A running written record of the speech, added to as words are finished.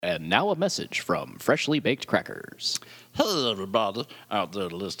And now a message from Freshly Baked Crackers. Hey, everybody out there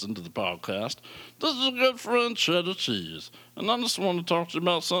listening to the podcast. This is a good friend, Cheddar Cheese. And I just want to talk to you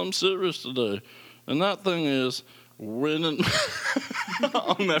about something serious today. And that thing is winning.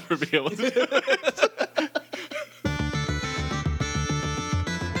 I'll never be able to do it.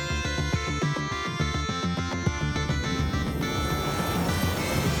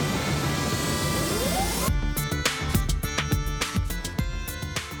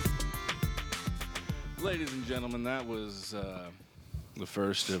 Ladies and gentlemen, that was the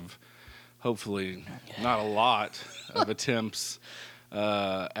first of hopefully not a lot of attempts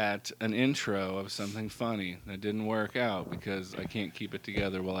at an intro of something funny that didn't work out because I can't keep it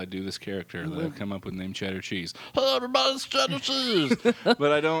together while I do this character that I've come up with named Cheddar Cheese. Hey, everybody's Cheddar Cheese.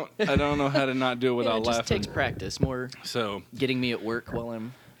 But I don't know how to not do it without it just laughing. takes practice. More So getting me at work while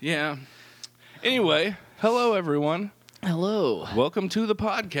I'm... yeah. Anyway, hello everyone. Hello. Welcome to the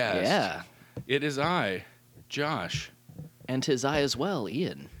podcast. Yeah. It is I, Josh. And 'tis I as well,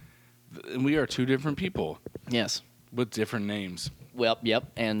 Ian. And we are two different people Yes. with different names. Well, yep.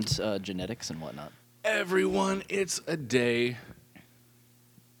 And genetics and whatnot. Everyone, it's a day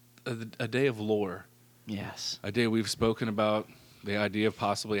of lore. Yes. A day we've spoken about the idea of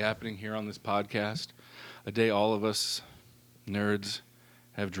possibly happening here on this podcast. A day all of us nerds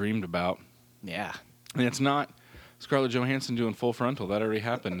have dreamed about. Yeah. And it's not Scarlett Johansson doing Full Frontal. That already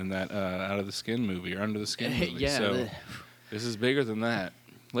happened in that Out of the Skin movie or Under the Skin movie. Yeah. So this is bigger than that.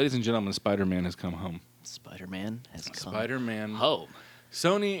 Ladies and gentlemen, Spider-Man has come home. Spider-Man has come Spider-Man home.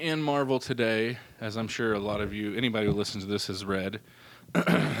 Sony and Marvel today, as I'm sure a lot of you, anybody who listens to this has read,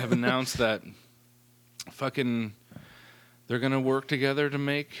 have announced that they're going to work together to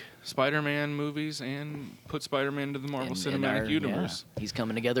make Spider-Man movies and put Spider-Man into the Marvel Cinematic Universe. Yeah. He's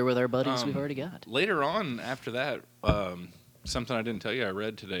coming together with our buddies we've already got. Later on, after that, something I didn't tell you I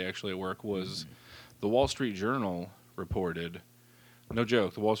read today actually at work was the Wall Street Journal reported. No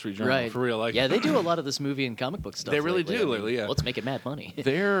joke, the Wall Street Journal, Right. for real. Like, yeah, they do a lot of this movie and comic book stuff. They really lately. do lately, yeah. Let's make it mad money.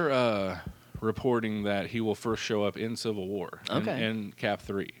 They're reporting that he will first show up in Civil War Okay. in Cap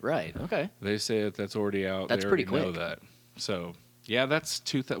 3. Right, okay. They say that's already out. That's they pretty already know quick. that. So, yeah, that's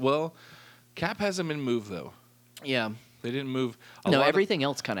well, Cap hasn't been moved, though. Yeah. They didn't move. Everything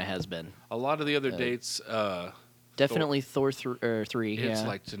else kind of has been. A lot of the other dates, Definitely Thor 3, it's yeah.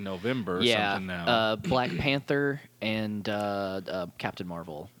 like to November or yeah, something now. Black Panther and Captain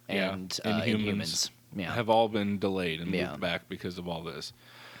Marvel and Inhumans. Yeah. Have all been delayed and Yeah. moved back because of all this,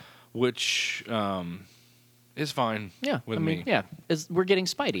 which is fine with me. Yeah, we're getting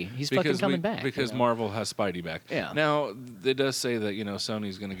Spidey. He's fucking coming back. Because Marvel has Spidey back. Yeah. Now, it does say that,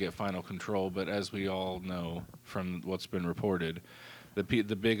 Sony's going to get final control, but as we all know from what's been reported, the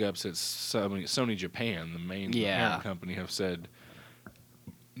big ups at Sony Japan, the main parent company, have said,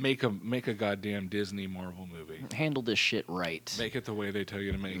 make a goddamn Disney Marvel movie. Handle this shit right. Make it the way they tell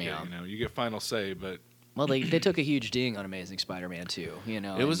you to make it. You get final say, but well, they took a huge ding on Amazing Spider-Man 2.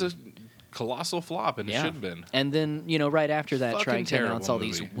 It was a colossal flop, and it should have been. And then, right after that, Fucking trying to announce all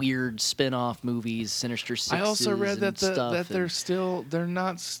terrible these movie. weird spin-off movies, Sinister Sixes. I also read that stuff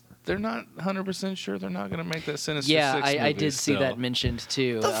they're not 100% sure they're not going to make that Sinister yeah, Six movie. I did see still. that mentioned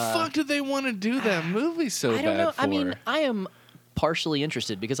too. The fuck did they want to do that movie so I don't bad know. for? I mean, I am partially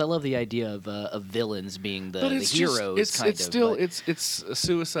interested because I love the idea of villains being the it's heroes. Just, it's still it's a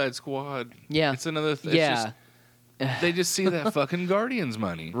Suicide Squad. Yeah, it's another. Yeah, they just see that fucking Guardians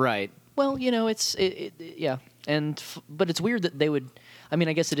money. Right. Well, yeah, but it's weird that they would. I mean,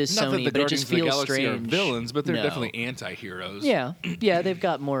 I guess it is Not Sony, that the but it just Guardians of the feels Galaxy strange. are villains, but they're No. definitely anti-heroes. Yeah, they've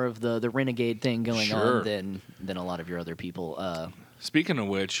got more of the renegade thing going Sure. on than a lot of your other people. Speaking of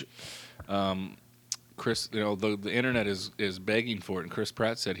which, Chris, the internet is begging for it, and Chris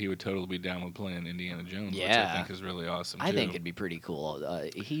Pratt said he would totally be down with playing Indiana Jones, which I think is really awesome. I too. think it'd be pretty cool.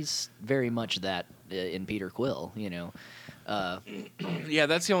 He's very much that in Peter Quill, Yeah,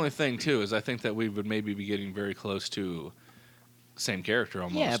 that's the only thing too. Is I think that we would maybe be getting very close to same character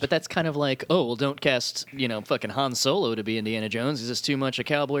almost. Yeah, but that's kind of like, don't cast, fucking Han Solo to be Indiana Jones. Is this too much a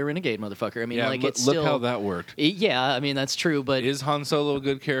cowboy renegade motherfucker? I mean, it's look still... how that worked. Yeah, I mean, that's true, but... Is Han Solo a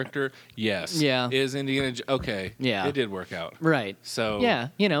good character? Yes. Yeah. Is Indiana... Okay. Yeah. It did work out. Right. So... Yeah,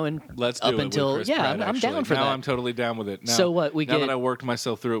 and let's do up it until... with Chris Pratt, I'm actually. down for now that. I'm totally down with it. Now, so what, now that I worked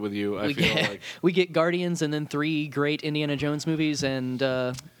myself through it with you, I feel like... We get Guardians and then 3 great Indiana Jones movies and,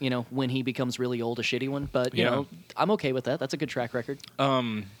 when he becomes really old, a shitty one. But, you know, I'm okay with that. That's a good track record.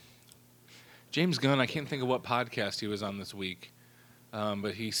 James Gunn, I can't think of what podcast he was on this week,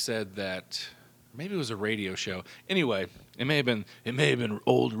 but he said that maybe it was a radio show. Anyway, it may have been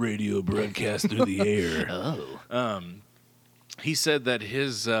old radio broadcast through the air. Oh. he said that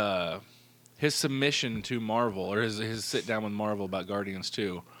his submission to Marvel, or his sit down with Marvel about Guardians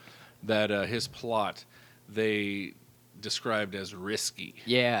 2, that his plot they described as risky.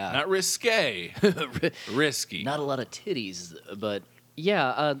 Yeah. Not risque. Risky. Not a lot of titties, but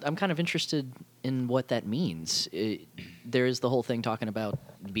yeah, I'm kind of interested in what that means. There is the whole thing talking about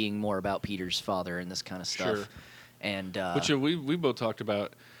being more about Peter's father and this kind of stuff. Sure. And which we both talked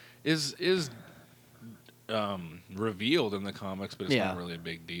about is revealed in the comics, but it's not really a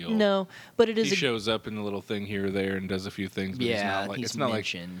big deal. No, but it is. He shows up in a little thing here or there and does a few things. But he's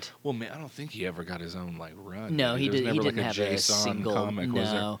mentioned. Well, man, I don't think he ever got his own run. No, he did. Never he didn't a have Jason a single comic.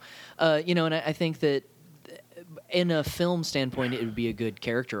 No, Was and I think that in a film standpoint, it would be a good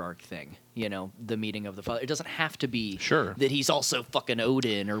character arc thing. The meeting of the father. It doesn't have to be that he's also fucking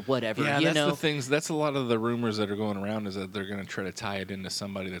Odin or whatever. Yeah, that's the things. That's a lot of the rumors that are going around is that they're going to try to tie it into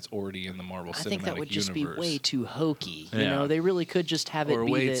somebody that's already in the Marvel Cinematic Universe. I think that would just be way too hokey. Yeah. They really could just have it or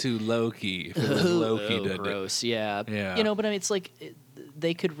be way too Loki. If it was Loki did gross. it. Yeah. But I mean, it's like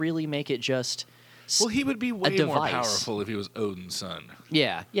they could really make it just. Well, he would be way more powerful if he was Odin's son.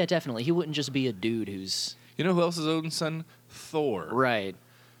 Yeah, definitely. He wouldn't just be a dude who's. You know who else is Odin's son? Thor. Right.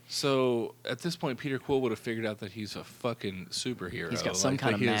 So at this point, Peter Quill would have figured out that he's a fucking superhero. He's got some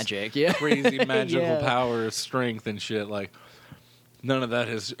kind of magic, crazy magical power, strength, and shit. None of that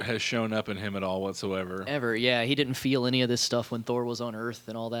has shown up in him at all whatsoever. Ever, yeah. He didn't feel any of this stuff when Thor was on Earth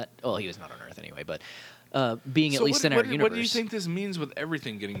and all that. Well, he was not on Earth anyway, but being at least in our universe. What do you think this means with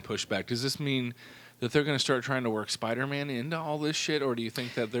everything getting pushed back? Does this mean that they're going to start trying to work Spider-Man into all this shit, or do you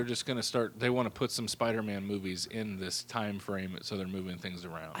think that they're just going to start? They want to put some Spider-Man movies in this time frame, so they're moving things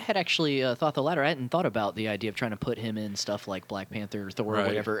around. I had actually thought the latter. I hadn't thought about the idea of trying to put him in stuff like Black Panther, or Thor, or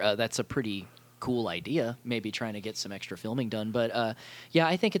whatever. That's a pretty cool idea. Maybe trying to get some extra filming done, but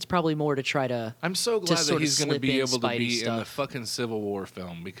I think it's probably more to try to. I'm so glad that he's going to be able to be stuff in the fucking Civil War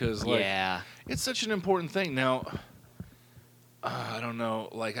film because, it's such an important thing. Now, I don't know.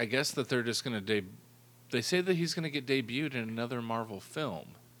 I guess that they're just going to They say that he's going to get debuted in another Marvel film.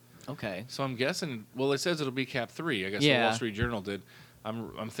 Okay. So I'm guessing. Well, it says it'll be Cap 3. I guess the Wall Street Journal did.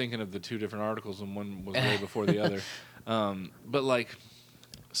 I'm thinking of the two different articles, and one was way before the other.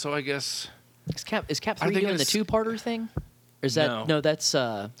 So I guess is Cap 3 doing the two-parter thing? Or is that no? That's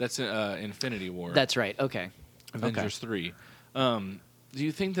Infinity War. That's right. Okay. Avengers 3. Do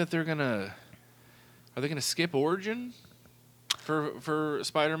you think that are they gonna skip Origin? For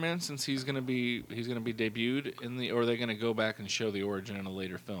Spider-Man, since he's gonna be debuted in or are they gonna go back and show the origin in a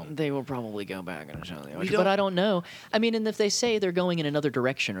later film? They will probably go back and show the origin, but I don't know. I mean, and if they say they're going in another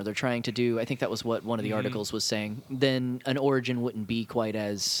direction or they're trying to do, I think that was what one of the articles was saying. Then an origin wouldn't be quite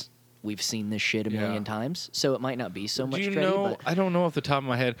as we've seen this shit a million times, so it might not be so much. Do you know? I don't know off the top of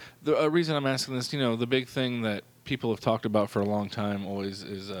my head. The reason I'm asking this, the big thing that people have talked about for a long time always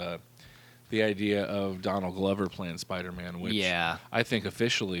is. The idea of Donald Glover playing Spider-Man, which I think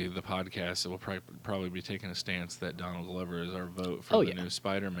officially the podcast will probably be taking a stance that Donald Glover is our vote for the new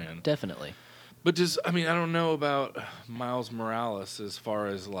Spider-Man. Definitely. But I don't know about Miles Morales as far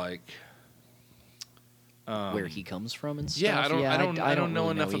as where he comes from and stuff. Yeah, I don't know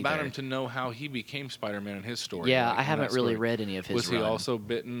enough about him to know how he became Spider-Man in his story. Yeah, I haven't really read any of his. Was he also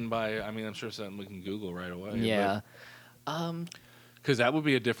bitten by? I'm sure something we can Google right away. Yeah. Because that would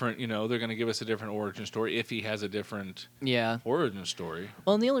be a different, they're going to give us a different origin story if he has a different origin story.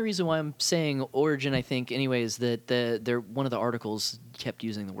 Well, and the only reason why I'm saying origin, I think, anyway, is that one of the articles kept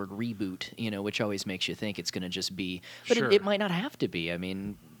using the word reboot, which always makes you think it's going to just be. But it might not have to be. I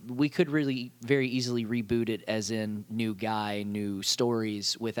mean, we could really very easily reboot it as in new guy, new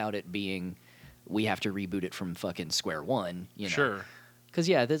stories, without it being we have to reboot it from fucking square one. Sure. Because,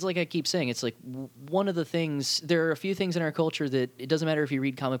 that's like I keep saying, it's like one of the things, there are a few things in our culture that it doesn't matter if you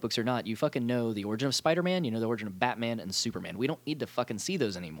read comic books or not, you fucking know the origin of Spider-Man, the origin of Batman and Superman. We don't need to fucking see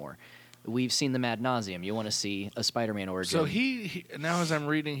those anymore. We've seen them ad nauseum. You want to see a Spider-Man origin. So he now as I'm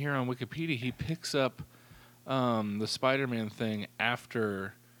reading here on Wikipedia, he picks up the Spider-Man thing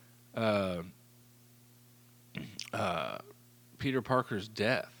after Peter Parker's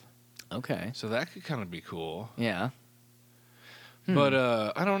death. Okay. So that could kind of be cool. Yeah. But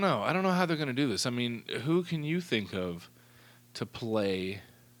I don't know. I don't know how they're going to do this. I mean, who can you think of to play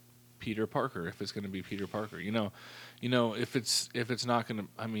Peter Parker if it's going to be Peter Parker? If it's not going to.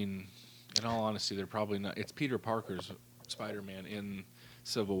 I mean, in all honesty, they're probably not. It's Peter Parker's Spider-Man in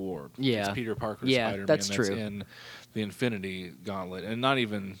Civil War. Yeah, it's Peter Parker's Spider-Man that's true. In the Infinity Gauntlet, and not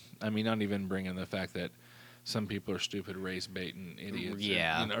even bringing the fact that. Some people are stupid race baiting idiots.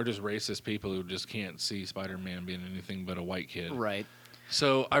 Yeah. Or just racist people who just can't see Spider-Man being anything but a white kid. Right.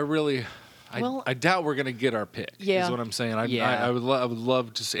 So I really I doubt we're gonna get our pick. Yeah. Is what I'm saying. I would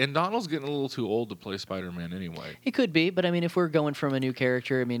love to see. And Donald's getting a little too old to play Spider-Man anyway. It could be, but I mean, if we're going from a new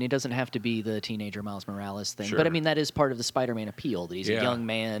character, I mean, it doesn't have to be the teenager Miles Morales thing. Sure. But I mean, that is part of the Spider-Man appeal that he's Yeah. a young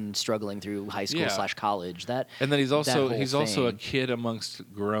man struggling through high school / college. That And then he's also whole a thing. kid amongst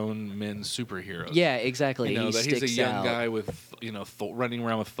grown men superheroes. Yeah, exactly. You know, he that he's a sticks young out. guy with, running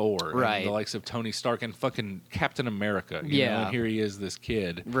around with Thor. Right. And the likes of Tony Stark and fucking Captain America. You know, and here he is, this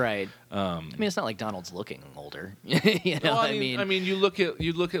kid. Right. I mean, it's not like Donald's looking older. you know, Well, I mean, you look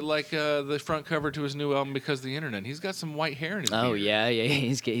at like the front cover to his new album Because of the Internet. He's got some white hair in his oh beard. yeah,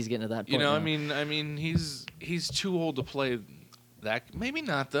 he's getting to that point. You know, now. I mean, he's too old to play that. Maybe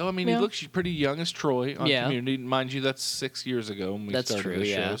not though. I mean, Yeah. he looks pretty young as Troy on Yeah. Community. Mind you, that's 6 years ago when we That's started true, the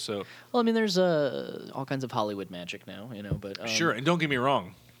yeah. show. So Well, I mean, there's all kinds of Hollywood magic now, you know. But sure, and don't get me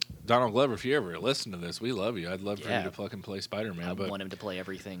wrong, Donald Glover, if you ever listen to this, we love you. I'd love for Yeah. you to fucking play Spider-Man. I but want him to play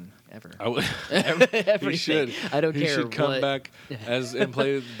everything ever. I would. Everything. He should. I don't he care should come what- back and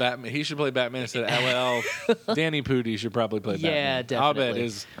play Batman. He should play Batman instead of LL. Danny Pudi should probably play Batman. Yeah, I'll bet definitely.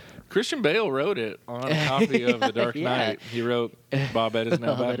 is Christian Bale wrote it on a copy of The Dark Yeah. Knight. He wrote Bobbette is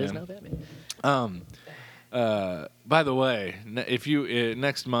now That Batman. is now Batman. By the way, if you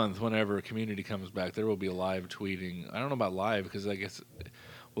next month, whenever Community comes back, there will be live tweeting. I don't know about live because I guess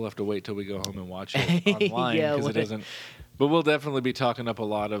we'll have to wait till we go home and watch it online Yeah, because it doesn't. But we'll definitely be talking up a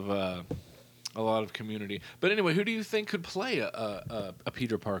lot of Community. But anyway, who do you think could play a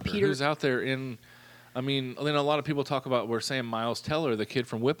Peter Parker? Who's out there in? I mean, a lot of people talk about. We're saying Miles Teller, the kid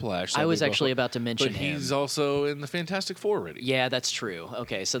from Whiplash. I was actually about to mention but him. he's also in the Fantastic Four already. Yeah, that's true.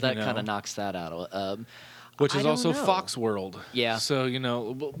 Okay, so that You know? kind of knocks that out. Which I is don't also know. Foxworld. Yeah. So,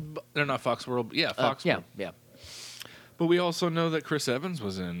 they're not Foxworld. Yeah, Foxworld. Yeah. But we also know that Chris Evans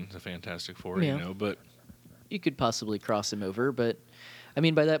was in the Fantastic Four, Yeah. but You could possibly cross him over, but I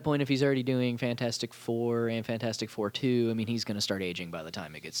mean, by that point, if he's already doing Fantastic Four and Fantastic Four 2, I mean, he's going to start aging by the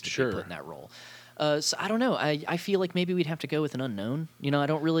time it gets to Sure. be put in that role. So I don't know. I feel like maybe we'd have to go with an unknown. You know, I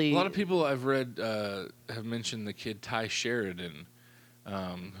don't really. a lot of people I've read have mentioned the kid Ty Sheridan,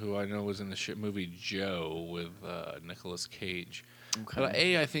 who I know was in the movie Joe with Nicolas Cage. Okay. But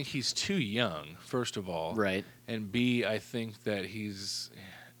A, I think he's too young, first of all. Right. And B, I think that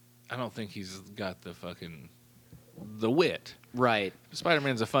I don't think he's got the wit. Right.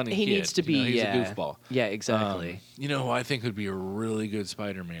 Spider-Man's a funny He kid. needs to be. He's yeah. a goofball. Yeah, exactly. You know who I think would be a really good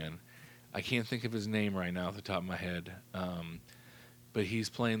Spider-Man? I can't think of his name right now off the top of my head, but he's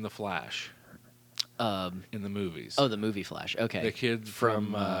playing the Flash in the movies. Oh, the movie Flash. Okay. The kid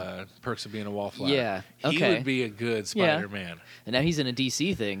from Perks of Being a Wallflower. Yeah, He okay. would be a good Yeah. Spider-Man. And now he's in a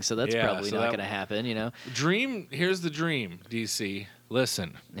DC thing, so that's Yeah, probably so not that- going to happen, you know? Here's the dream, DC.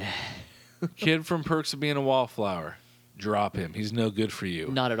 Listen. Kid from Perks of Being a Wallflower. Drop him. He's no good for you.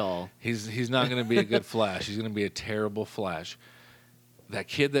 Not at all. He's not going to be a good Flash. He's going to be a terrible Flash. That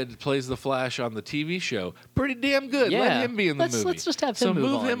kid that plays the Flash on the TV show, pretty damn good. Yeah. Let him be in the movie. Let's just have him So move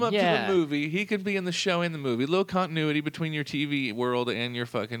move him on. up Yeah. to the movie. He could be in the show and the movie. Little continuity between your TV world and your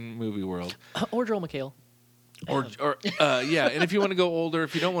fucking movie world. Or Joel McHale. Or yeah. And if you want to go older,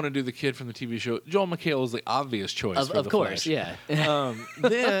 if you don't want to do the kid from the TV show, Joel McHale is the obvious choice. for Of the course, Flash. yeah.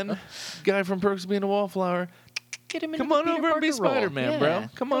 Then, guy from Perks of Being a Wallflower. Get him in Come the on Peter over and be Parker role. Spider-Man, Yeah. bro.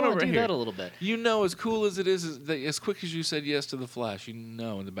 Come on over do here. that a little bit. You know, as cool as it is that as quick as you said yes to the Flash, you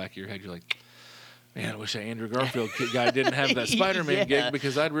know in the back of your head, you're like, man, I wish that Andrew Garfield guy didn't have that Spider-Man Yeah. gig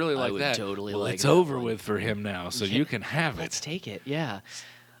because I'd really like would that. totally well, like it's that over one. with for him now, so you can have Let's it. take it. Yeah.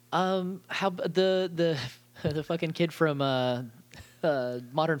 How the the fucking kid from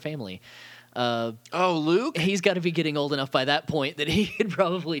Modern Family. Oh, Luke? He's got to be getting old enough by that point that he could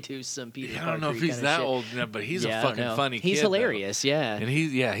probably do some Peter I don't know Parker-y if he's kinda that shit. old enough, but he's Yeah, a I don't fucking know. funny kid. He's though. hilarious, yeah. And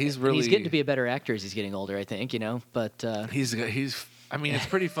he's really He's getting to be a better actor as he's getting older, I think, you know. But He's I mean, it's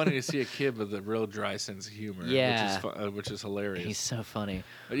pretty funny to see a kid with a real dry sense of humor, Yeah. which is hilarious. he's so funny.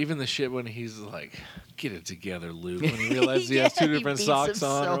 But even the shit when he's like, "Get it together, Luke," when he realizes he has two Yeah, different beats socks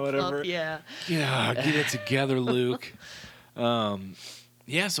on himself or whatever. up, yeah. Yeah, get it together, Luke.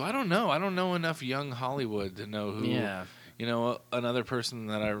 Yeah, so I don't know. I don't know enough young Hollywood to know who. Yeah. You know, another person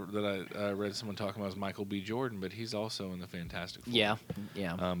that I read someone talking about is Michael B. Jordan, but he's also in the Fantastic Four. Yeah.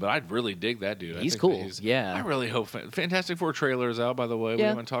 But I'd really dig that dude. He's I think cool, that yeah. I really hope Fantastic Four trailer is out. By the way, we Yeah.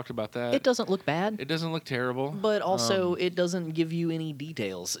 haven't talked about that. It doesn't look bad. It doesn't look terrible, But also, it doesn't give you any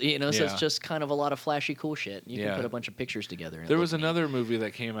details, you know. So Yeah. it's just kind of a lot of flashy, cool shit. You Yeah. can put a bunch of pictures together. And it there was looks neat. another movie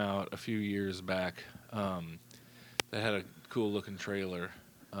that came out a few years back that had a cool looking trailer.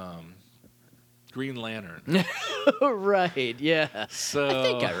 Green Lantern. Right, yeah. So I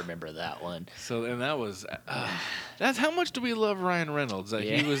think I remember that one. So, and that was that's how much do we love Ryan Reynolds? That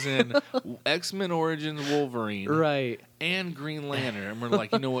Yeah. he was in X-Men Origins Wolverine, Right. and Green Lantern, and we're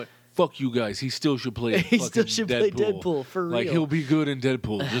like, you know what? Fuck you guys. He still should play. He still fucking should Deadpool. play Deadpool, for Like real. he'll be good in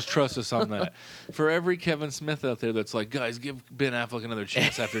Deadpool. Just trust us on that. For every Kevin Smith out there that's like, guys, give Ben Affleck another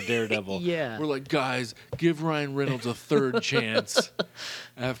chance after Daredevil. Yeah. We're like, guys, give Ryan Reynolds a third chance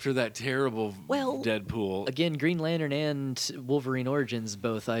after that terrible Deadpool. Again, Green Lantern and Wolverine Origins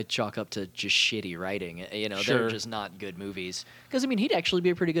both I chalk up to just shitty writing. You know, Sure. they're just not good movies. Because I mean, he'd actually be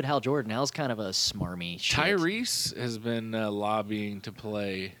a pretty good Hal Jordan. Hal's kind of a smarmy shit. Tyrese has been lobbying to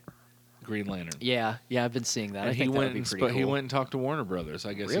play Green Lantern. Yeah, I've been seeing that. And I think that would be pretty cool. he went and talked to Warner Brothers.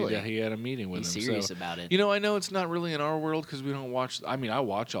 I guess Really? he had a meeting with He's them. serious So, about it. You know, I know it's not really in our world because we don't watch. I mean, I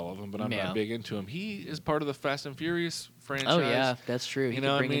watch all of them, but I'm Yeah. not big into them. He is part of the Fast and Furious franchise. Oh yeah, that's true. He You could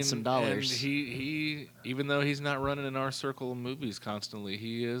know, bring I mean, in some dollars. And he even though he's not running in our circle of movies constantly,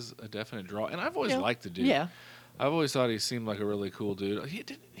 he is a definite draw. And I've always liked the dude. Yeah. I've always thought he seemed like a really cool dude.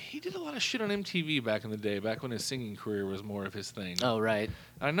 He did a lot of shit on MTV back in the day, back when his singing career was more of his thing. Oh right.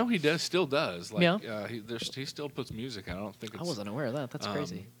 I know he still does. Like, Yeah. He still puts music out. I don't think it's. I wasn't aware of that. That's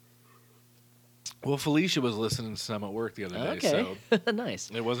crazy. Well, Felicia was listening to some at work the other day, Okay. so Nice.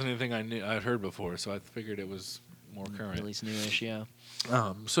 it wasn't anything I'd heard before, so I figured it was more current. At least newish, yeah.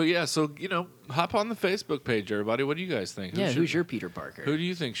 So you know, hop on the Facebook page, everybody. What do you guys think? Who's your Peter Parker? Who do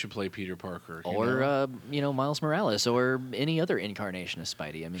you think should play Peter Parker? Or Miles Morales, or any other incarnation of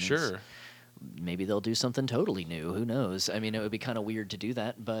Spidey. I mean, sure. Maybe they'll do something totally new. Who knows? I mean, it would be kind of weird to do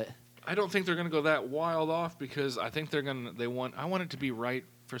that, but I don't think they're going to go that wild off because I think I want it to be right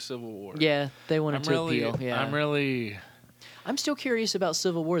for Civil War. yeah, they want it to appeal. Yeah, I'm still curious about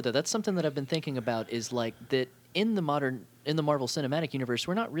Civil War though. That's something that I've been thinking about. Is like that in the Marvel Cinematic Universe,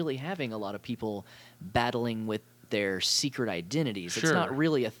 we're not really having a lot of people battling with their secret identities. Sure. It's not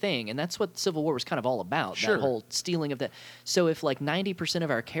really a thing, and that's what Civil War was kind of all about. Sure. That whole stealing of that. So if like 90% of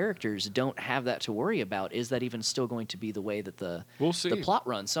our characters don't have that to worry about, is that even still going to be the way that the plot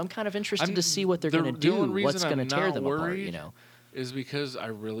runs? So I'm kind of interested to see what they're going to do. What's going to tear them apart? You know. Is because I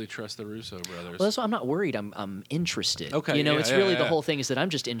really trust the Russo brothers. Well, that's why I'm not worried. I'm interested. Okay, you know, yeah, it's yeah, really yeah. the whole thing is that I'm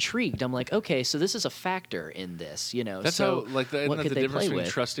just intrigued. I'm like, okay, so this is a factor in this. You know, That's so how isn't what that could the they difference play between with?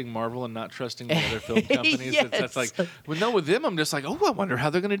 trusting Marvel and not trusting the other film companies? Yes. That's like, well, no, with them, I'm just like, oh, I wonder how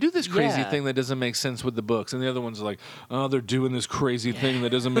they're going to do this crazy Yeah. thing that doesn't make sense with the books, and the other ones are like, oh, they're doing this crazy thing that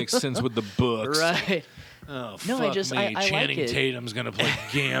doesn't make sense with the books. Right. Oh, No, fuck I me. like Channing it. Tatum's going to play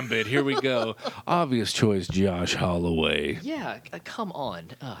Gambit. Here we go. Obvious choice, Josh Holloway. Yeah, come on.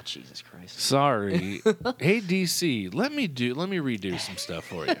 Oh, Jesus Christ. Sorry. Hey, DC, let me redo some stuff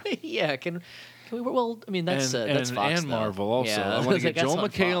for you. Yeah, can we? Well, I mean, that's Fox and though. Marvel also. Yeah, I want to get that's Joel on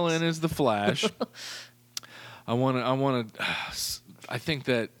McHale Fox. in as the Flash. I want to. I think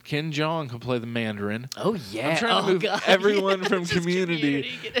that Ken Jeong can play the Mandarin. Oh yeah. I'm trying to move God, everyone yeah, from this is Community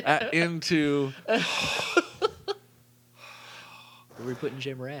into Are we putting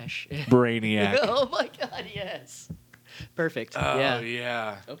Jim Rash? Brainiac. Oh my God, yes. Perfect. Oh yeah.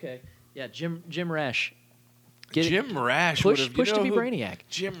 yeah. Okay. Yeah, Jim Rash. Jim Rash Push would have to be Brainiac.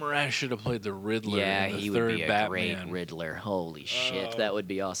 Jim Rash should have played the Riddler. Yeah, in the he third would be a Batman. great Riddler. Holy shit, that would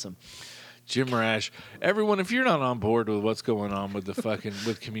be awesome. Jim Rash. Everyone, if you're not on board with what's going on with the fucking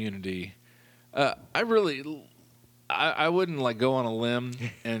with Community, I wouldn't like go on a limb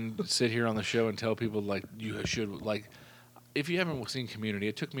and sit here on the show and tell people like you should like. If you haven't seen Community,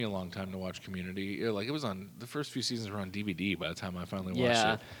 it took me a long time to watch Community. Like it was on the first few seasons were on DVD by the time I finally watched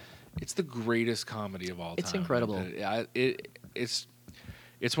Yeah. it. It's the greatest comedy of all time. It's incredible. It's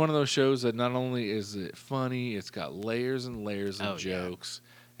one of those shows that not only is it funny, it's got layers and layers of jokes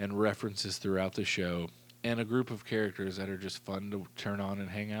and references throughout the show, and a group of characters that are just fun to turn on and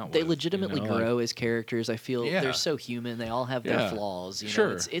hang out with. They legitimately you know? grow as characters. I feel Yeah. they're so human. They all have their Yeah. flaws. You know?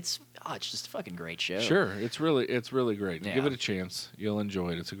 Sure. It's just a fucking great show. Sure, it's really great. Yeah. Give it a chance. You'll enjoy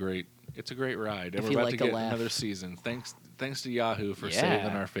it. It's a great ride. And If we're you about like to a get laugh. another season. Thanks to Yahoo for Yeah.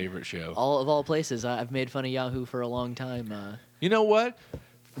 saving our favorite show. Of all places, I've made fun of Yahoo for a long time. You know what?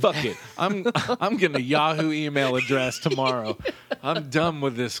 Fuck it. I'm getting a Yahoo email address tomorrow. I'm done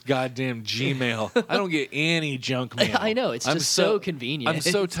with this goddamn Gmail. I don't get any junk mail. I know, it's just so convenient. I'm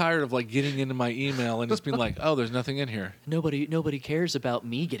so tired of like getting into my email and just being like, oh, there's nothing in here. Nobody cares about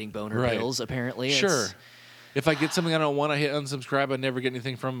me getting boner Right. pills. Apparently, Sure. If I get something I don't want, I hit unsubscribe. I never get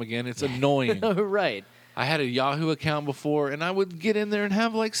anything from them again. It's annoying. Right. I had a Yahoo account before, and I would get in there and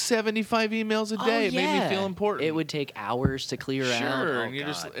have like 75 emails a day. It made me feel important. It would take hours to clear out. Sure, Oh, and you're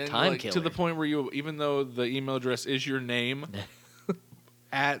God. just and time like, killer. to the point where you, even though the email address is your name,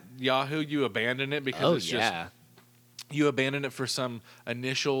 at Yahoo, you abandon it because it's just you abandon it for some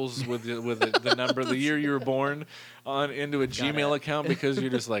initials with the number, the year you were born, into a Gmail account because you're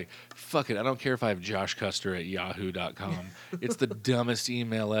just like, fuck it. I don't care if I have Josh Custer at yahoo.com. It's the dumbest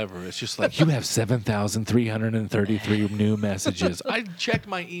email ever. It's just like, you have 7,333 new messages. I checked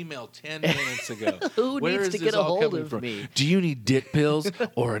my email 10 minutes ago. Who needs to get a hold of me? Do you need dick pills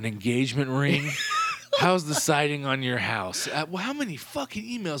or an engagement ring? How's the siding on your house? Well, how many fucking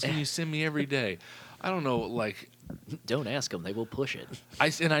emails can you send me every day? I don't know, like... Don't ask them. They will push it. I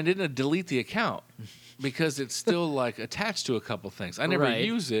didn't delete the account because it's still, like, attached to a couple things. I never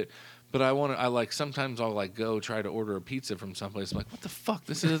use it, but sometimes I'll, like, go try to order a pizza from someplace. I'm like, what the fuck?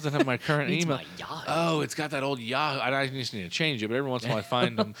 This doesn't have my current email. My Yahoo. Oh, it's got that old Yahoo. I just need to change it, but every once in a while I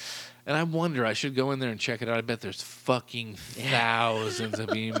find them. And I wonder, I should go in there and check it out. I bet there's fucking thousands of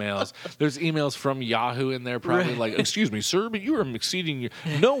emails. There's emails from Yahoo in there probably like, excuse me, sir, but you are exceeding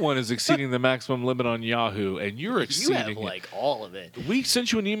no one is exceeding the maximum limit on Yahoo, and you're exceeding it. You have, like, all of it. We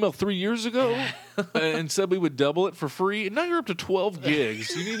sent you an email 3 years ago and said we would double it for free, and now you're up to 12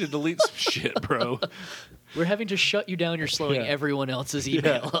 gigs. You need to delete some shit, bro. We're having to shut you down. You're slowing everyone else's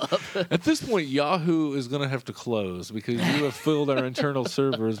email up. At this point, Yahoo is going to have to close because you have filled our internal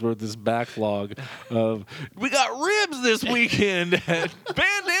servers with this backlog of, we got ribs this weekend at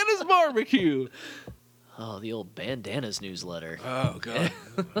Bandana's Barbecue. Oh, the old Bandanas newsletter. Oh, God.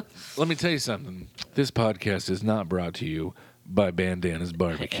 Let me tell you something. This podcast is not brought to you by Bandana's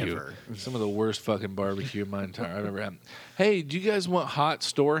Barbecue. Ever. Some of the worst fucking barbecue I've ever had. Hey, do you guys want hot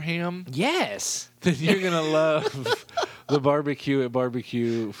store ham? Yes. Then you're going to love the barbecue at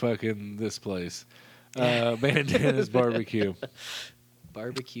barbecue fucking this place. Bandana's Barbecue.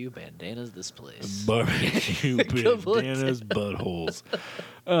 Barbecue Bandanas this place. Barbecue Bandana's buttholes.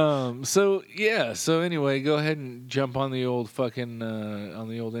 So anyway, go ahead and jump on the old fucking on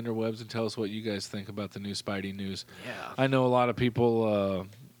the old interwebs and tell us what you guys think about the new Spidey news. Yeah. I know a lot of people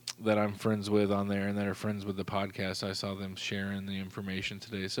that I'm friends with on there and that are friends with the podcast. I saw them sharing the information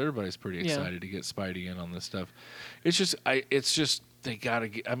today, so everybody's pretty excited to get Spidey in on this stuff. It's just they gotta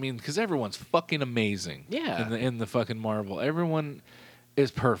get. I mean, because everyone's fucking amazing. Yeah. In the fucking Marvel, everyone is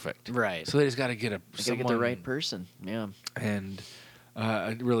perfect. Right. So they just got to get the right person. Yeah. And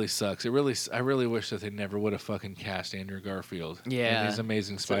it really sucks. I really wish that they never would have fucking cast Andrew Garfield. Yeah. In these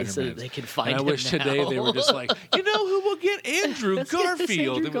amazing Spider-Man. So they could find him I wish now. today they were just like, you know who will get Andrew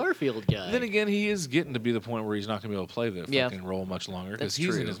Garfield? Andrew Garfield guy. Then again, he is getting to be the point where he's not going to be able to play the fucking role much longer because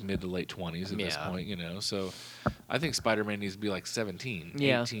he's in his mid to late 20s at this point, you know. So I think Spider-Man needs to be like 17,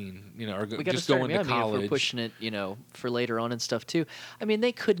 18, you know, or just go into college. If we're pushing it, you know, for later on and stuff too. I mean,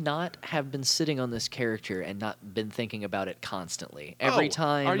 they could not have been sitting on this character and not been thinking about it constantly. Every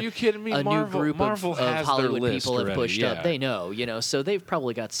time are you kidding me? a Marvel, new group Marvel of has Hollywood their list people have already, pushed up, they know, you know, so they've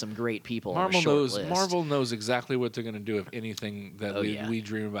probably got some great people on a short list. Marvel knows exactly what they're going to do if anything that we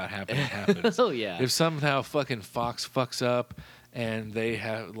dream about happening happens. Oh, yeah. If somehow fucking Fox fucks up and they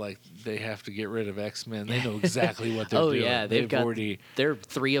have to get rid of X-Men, they know exactly what they're doing. Oh, yeah. There are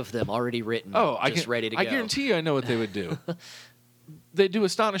 3 of them already written, ready to go. I guarantee you I know what they would do. They do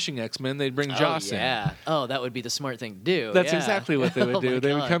Astonishing X-Men. They'd bring Joss in. Oh, that would be the smart thing to do. That's exactly what they would do.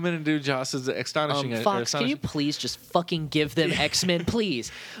 They would come in and do Joss's Astonishing X-Men. Fox, can you please just fucking give them X-Men,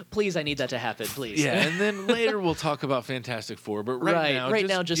 please? Please, I need that to happen, please. Yeah, and then later we'll talk about Fantastic Four. But right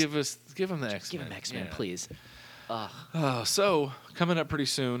now, just give them the X-Men. Give them X-Men, please. So coming up pretty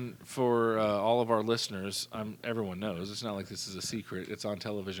soon for all of our listeners, everyone knows it's not like this is a secret. It's on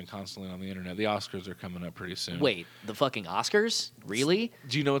television constantly on the internet. The Oscars are coming up pretty soon. Wait, the fucking Oscars? Really?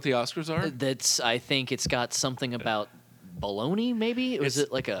 Do you know what the Oscars are? I think it's got something about bologna. Maybe was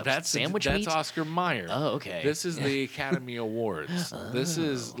it like a sandwich meat? That's Oscar Mayer. Oh, okay. This is the Academy Awards. This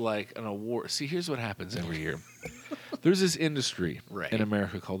is like an award. See, here's what happens every year. There's this industry in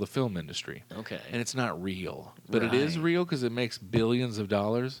America called the film industry. Okay. And it's not real. But it is real because it makes billions of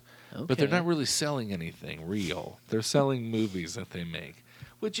dollars. Okay. But they're not really selling anything real. They're selling movies that they make,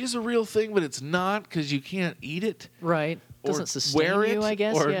 which is a real thing, but it's not because you can't eat it. Right. Doesn't sustain wear it, you, I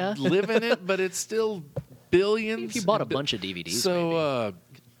guess. Or yeah. live in it, but it's still billions. If you bought a bunch of DVDs. So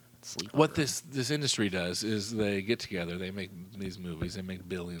what this industry does is they get together, they make these movies, they make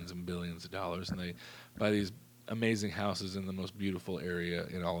billions and billions of dollars, and they buy these amazing houses in the most beautiful area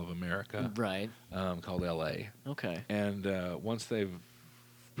in all of America, right? Called L.A. Okay. And once they've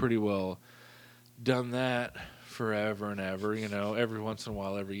pretty well done that forever and ever, you know, every once in a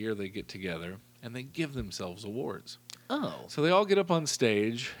while, every year they get together and they give themselves awards. Oh. So they all get up on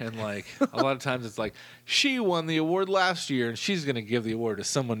stage, and like a lot of times it's like, she won the award last year, and she's going to give the award to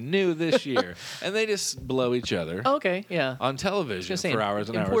someone new this year, and they just blow each other. Okay, yeah. On television for hours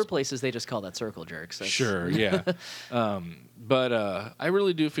and in hours. In poor places, they just call that circle jerks. Sure, yeah. But I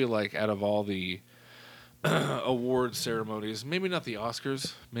really do feel like out of all the award ceremonies, maybe not the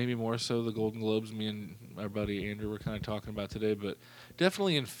Oscars, maybe more so the Golden Globes, me and our buddy Andrew were kind of talking about today, but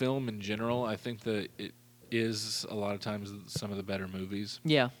definitely in film in general, I think that it is a lot of times some of the better movies.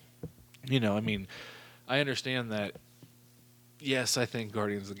 Yeah. You know, I mean, I understand that, yes, I think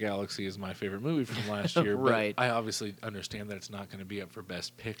Guardians of the Galaxy is my favorite movie from last year, right. But I obviously understand that it's not going to be up for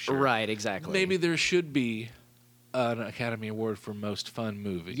Best Picture. Right, exactly. Maybe there should be an Academy Award for Most Fun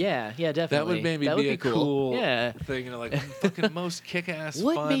Movie. Yeah, definitely. That would maybe be a cool yeah. thing, you know, like fucking most kick-ass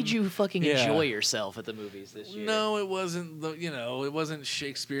What fun. made you fucking enjoy yourself at the movies this year? No, it wasn't it wasn't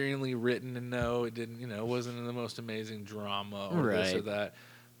Shakespeareanly written, and no, it didn't, it wasn't the most amazing drama or this or that.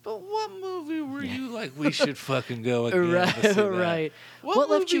 But what movie were you like, we should fucking go again? Right, to right. What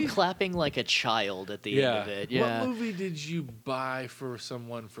left you clapping like a child at the end of it? Yeah. What movie did you buy for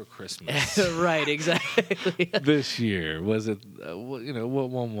someone for Christmas? Right, exactly. This year, was it?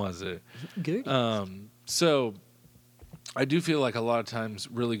 What one was it? Good. So, I do feel like a lot of times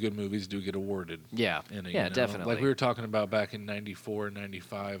really good movies do get awarded. Yeah. Definitely. Like we were talking about back in '94 and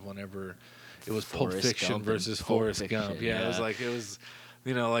 '95, whenever it was Pulp Fiction versus Forrest Gump. Yeah, it was.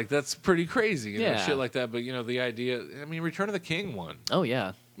 Like that's pretty crazy, shit like that. But the idea, I mean, Return of the King won. Oh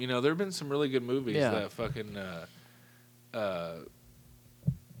yeah. There have been some really good movies that fucking that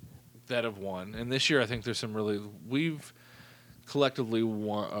have won. And this year, I think there's some we've collectively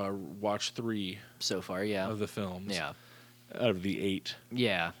watched 3 so far, of the films. Yeah. Out of the 8.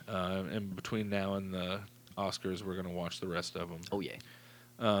 Yeah. And between now and the Oscars, we're gonna watch the rest of them. Oh yeah.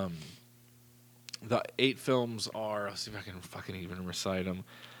 The 8 films are, let's see if I can fucking even recite them.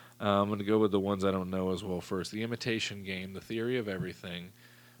 I'm going to go with the ones I don't know as well first. The Imitation Game, The Theory of Everything,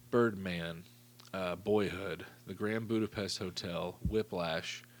 Birdman, Boyhood, The Grand Budapest Hotel,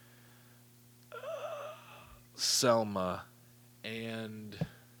 Whiplash, Selma, and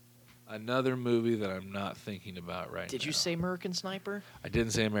another movie that I'm not thinking about right now. Did you say American Sniper? I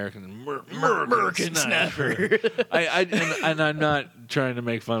didn't say American Sniper. And I'm not trying to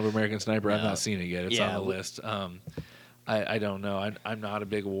make fun of American Sniper. No. I've not seen it yet. It's on the list. I don't know. I'm not a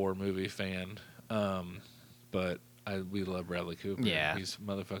big war movie fan, but we love Bradley Cooper. Yeah. He's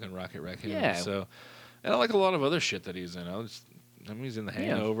motherfucking Rocket Raccoon. Yeah. So, and I like a lot of other shit that he's in. He's in The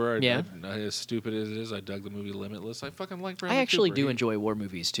Hangover. Yeah. As stupid as it is, I dug the movie Limitless. I fucking like Bradley I actually Cooper. do enjoy war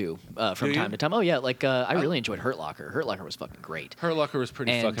movies too, from time to time. Oh yeah, like I really enjoyed Hurt Locker. Hurt Locker was fucking great. Hurt Locker was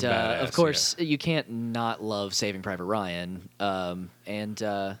pretty fucking badass. Of course, you can't not love Saving Private Ryan. God,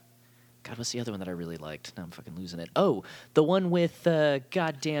 what's the other one that I really liked? Now I'm fucking losing it. Oh, the one with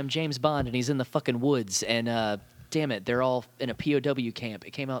goddamn James Bond, and he's in the fucking woods, and damn it, they're all in a POW camp.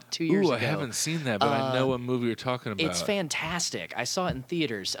 It came out 2 years ago. I haven't seen that, but I know what movie you're talking about. It's fantastic. I saw it in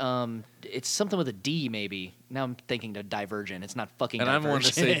theaters. It's something with a D, maybe. Now I'm thinking of Divergent. It's not fucking Divergent. And I want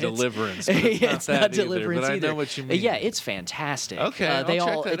to say Deliverance, but it's not Deliverance either, either. But I know what you mean. Yeah, it's fantastic. Okay, I'll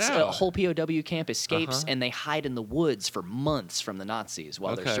check that it's out. A whole POW camp escapes, and they hide in the woods for months from the Nazis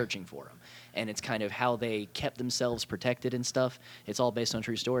while they're searching for them. And it's kind of how they kept themselves protected and stuff. It's all based on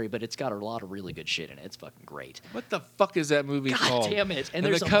true story, but it's got a lot of really good shit in it. It's fucking great. What the fuck is that movie called? God damn it! And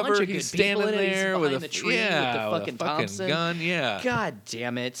in there's the a cover, bunch of he's good people standing in it. there He's with behind the tree with the fucking Thompson gun. Yeah. God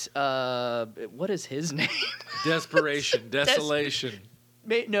damn it! What is his name? Desperation, Desolation.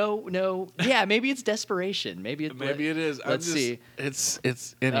 No. Yeah, maybe it's Desperation. Maybe it is. Let's see. It's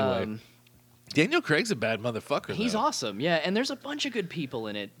anyway. Daniel Craig's a bad motherfucker. He's though. awesome. Yeah, and there's a bunch of good people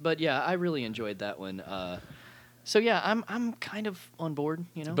in it. But yeah, I really enjoyed that one. So yeah, I'm kind of on board.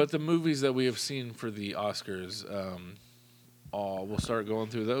 But the movies that we have seen for the Oscars, we'll start going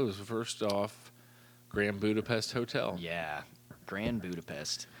through those. First off, Grand Budapest Hotel. Yeah, Grand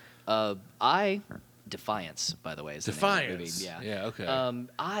Budapest. Defiance, by the way, is Defiance. The name of the movie. Yeah. Okay.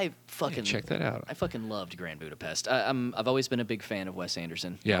 I fucking check that out. I fucking loved Grand Budapest. I've always been a big fan of Wes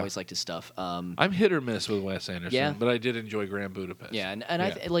Anderson. Yeah. I always liked his stuff. I'm hit or miss with Wes Anderson, but I did enjoy Grand Budapest. Yeah, and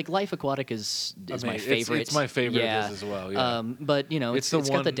I like Life Aquatic is my favorite. It's my favorite of his as well. Yeah. But it's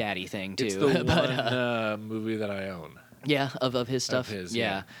got the daddy thing too. It's the one movie that I own. Yeah, of his stuff. Of his,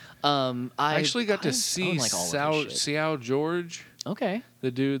 yeah. I actually got to see like all of his shit. Seu Jorge. Okay.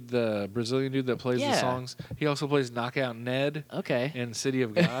 The Brazilian dude that plays the songs. He also plays Knockout Ned. Okay. In City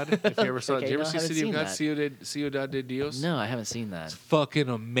of God. If you ever saw it. Did you ever see City of God? That. Ciudad de Dios? No, I haven't seen that. It's fucking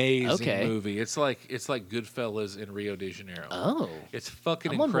amazing movie. It's like Goodfellas in Rio de Janeiro. Oh. It's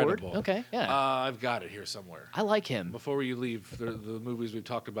fucking I'm incredible. On board. Okay, yeah. I've got it here somewhere. I like him. Before you leave, the movies we've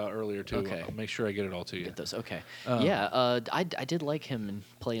talked about earlier too. Okay. I'll make sure I get it all to you. Get those. Okay. I did like him in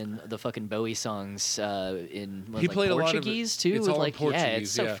playing the fucking Bowie songs in he played Portuguese a lot of it. too. It's all like in Portuguese,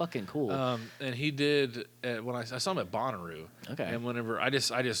 it's so fucking cool. And he did when I saw him at Bonnaroo. Okay. And whenever I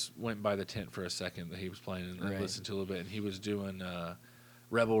just went by the tent for a second that he was playing and listened to a little bit, and he was doing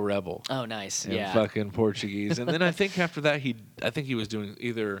Rebel Rebel. Oh, nice. In yeah. fucking Portuguese. And then I think after that I think he was doing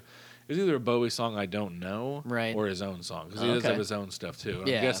either a Bowie song I don't know, right, or his own song, because he does have his own stuff too. And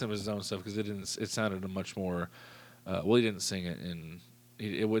I'm guessing it was his own stuff because it sounded a much more. Well, he didn't sing it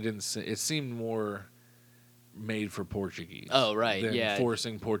it seemed more made for Portuguese. Oh, right. Than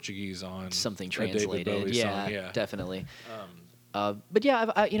forcing Portuguese on something A translated. David Bowie song. Yeah, definitely. But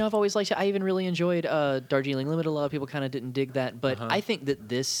yeah, I've always liked it. I even really enjoyed Darjeeling Limited. A lot of people kind of didn't dig that, but I think that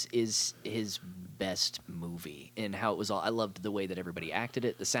this is his best movie in how it was all. I loved the way that everybody acted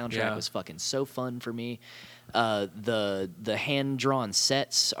it. The soundtrack was fucking so fun for me. The hand drawn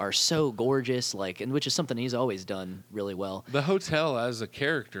sets are so gorgeous, and which is something he's always done really well. The hotel as a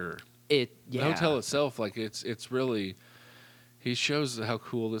character. The hotel itself, it's really. He shows how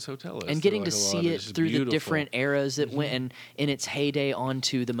cool this hotel is. And getting to see it through the different eras it went, and in its heyday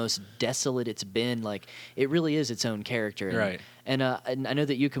onto the most desolate it's been, it really is its own character. And I know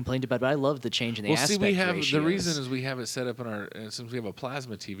that you complained about it, but I love the change in the aspect ratios. The reason is we have it set up since we have a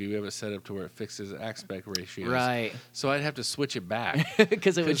plasma TV, we have it set up to where it fixes aspect ratios. Right. So I'd have to switch it back.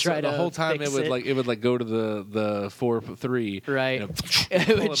 Because it would try to the whole time fix it would go to the 4:3. Right. Pull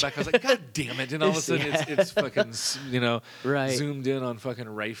it back. I was like, God damn it. And all of a sudden it's fucking, right. zoomed in on fucking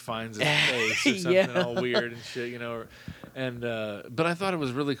Rafe Fiennes' face or something all weird and shit, but I thought it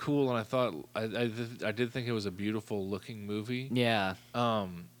was really cool, and I thought I did think it was a beautiful looking movie. Yeah.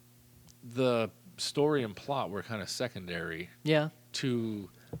 The story and plot were kind of secondary. Yeah. To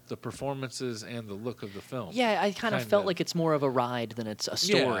the performances and the look of the film. Yeah, I kind of felt like it's more of a ride than it's a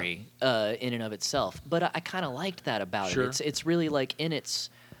story in and of itself. But I kind of liked that about it. It's really in its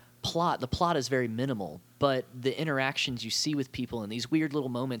plot. The plot is very minimal, but the interactions you see with people and these weird little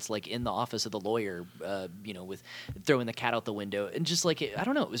moments, like in the office of the lawyer, with throwing the cat out the window, and just I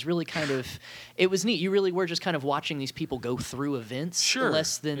don't know, it was really it was neat. You really were just kind of watching these people go through events,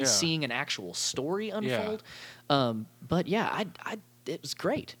 less than seeing an actual story unfold. But yeah, it was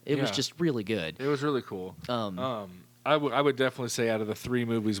great. It was just really good. It was really cool. I would definitely say out of the three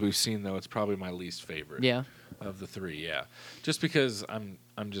movies we've seen, though, it's probably my least favorite. Yeah. Of the three, just because I'm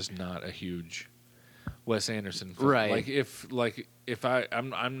just not a huge Wes Anderson fan. Right. If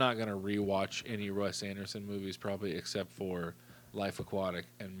I'm not gonna rewatch any Wes Anderson movies probably except for Life Aquatic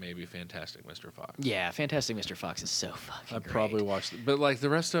and maybe Fantastic Mr. Fox. Yeah, Fantastic Mr. Fox is so fucking great. Probably watched it. But the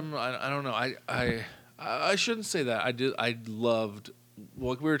rest of them, I don't know. I shouldn't say that. I loved.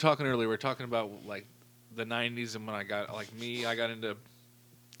 We were talking earlier. We were talking about the '90s, and when I got into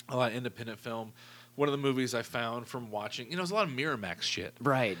a lot of independent film. One of the movies I found from watching, there's a lot of Miramax shit.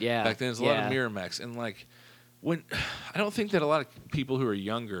 Right, yeah. Back then, there's a lot of Miramax. And, when I don't think that a lot of people who are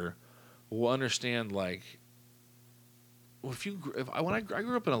younger will understand, when I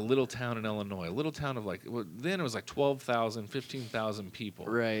grew up in a little town in Illinois, a little town of, then it was 12,000, 15,000 people.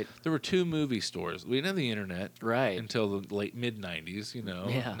 Right. There were 2 movie stores. We didn't have the internet. Right. Until the late mid-'90s,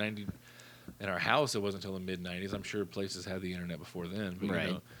 Yeah. 90. In our house, it wasn't until the mid-'90s. I'm sure places had the internet before then.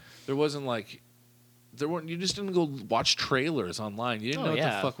 But, there wasn't, you just didn't go watch trailers online. You didn't know what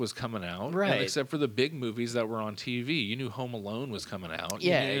the fuck was coming out, right? Except for the big movies that were on TV. You knew Home Alone was coming out.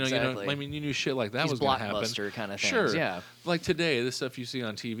 Yeah, exactly. You knew shit like that was going to happen. Blockbuster kind of things. Sure, yeah. Like today, the stuff you see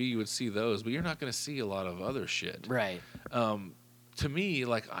on TV, you would see those, but you're not going to see a lot of other shit. Right. To me,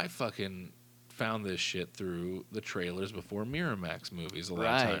 I fucking found this shit through the trailers before Miramax movies. A lot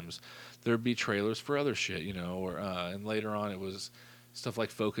of times, there'd be trailers for other shit, and later on it was. Stuff like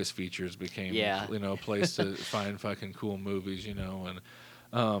Focus Features became, a place to find fucking cool movies, and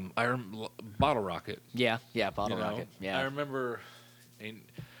Bottle Rocket. Yeah, Bottle Rocket. Yeah, I remember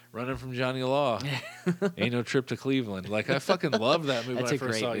Running from Johnny Law. Ain't No Trip to Cleveland. Like, I fucking love that movie when I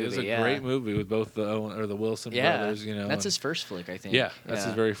first saw it. It was a great movie with both the Wilson brothers, you know. That's his first flick, I think. Yeah, that's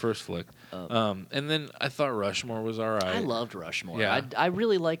his very first flick. And then I thought Rushmore was all right. I loved Rushmore. Yeah. I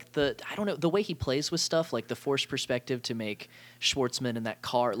really liked the way he plays with stuff, like the forced perspective to make Schwartzman in that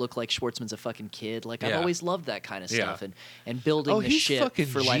car look like Schwartzman's a fucking kid. Like, I've always loved that kind of stuff. And building the ship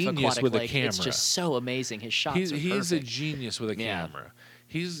for Life Aquatic. With like, a camera. It's just so amazing. His shots are He's a perfect. genius with a camera.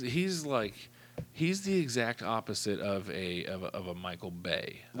 He's the exact opposite of a Michael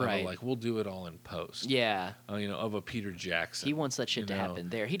Bay. Right. Like, we'll do it all in post. Yeah. Of a Peter Jackson. He wants that shit to happen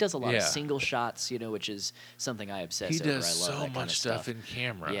there. He does a lot of single shots, which is something I obsess over. He does I love so that much stuff in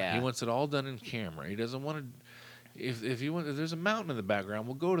camera. Yeah. He wants it all done in camera. He doesn't want to. If there's a mountain in the background,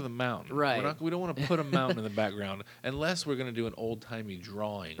 we'll go to the mountain. Right. We don't want to put a mountain in the background unless we're going to do an old timey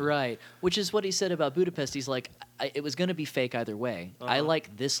drawing. Right. Which is what he said about Budapest. He's like, it was going to be fake either way. I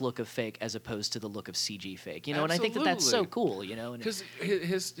like this look of fake as opposed to the look of CG fake. And I think that's so cool. Because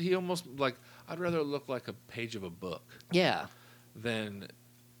he almost like, I'd rather it look like a page of a book. Yeah. Than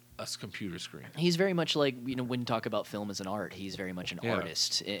a computer screen. He's very much like, when you talk about film as an art, he's very much an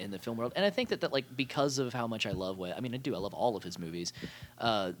artist in the film world. And I think that like, because of how much I love I love all of his movies,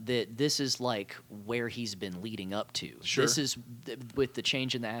 that this is like where he's been leading up to. Sure. This is, with the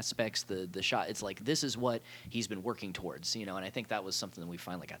change in the aspects, the shot, it's like, this is what he's been working towards, and I think that was something that we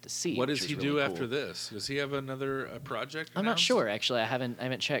finally got to see. What does he do after this? Does he have another project I'm not sure, actually. I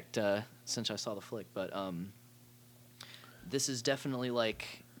haven't checked since I saw the flick, but this is definitely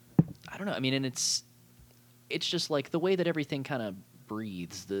like, I don't know. And it's just like the way that everything kind of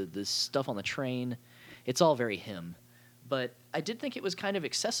breathes. The stuff on the train, it's all very him. But I did think it was kind of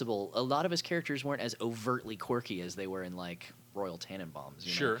accessible. A lot of his characters weren't as overtly quirky as they were in like Royal Tenenbaums.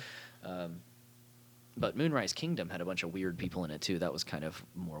 Sure. But Moonrise Kingdom had a bunch of weird people in it too. That was kind of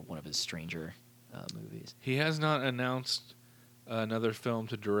more one of his stranger movies. He has not announced another film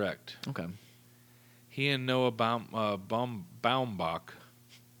to direct. Okay. He and Noah Baumbach,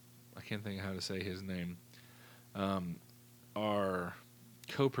 I can't think of how to say his name, are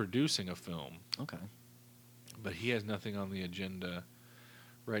co-producing a film. Okay. But he has nothing on the agenda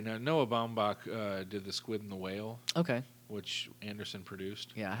right now. Noah Baumbach did The Squid and the Whale. Okay. Which Anderson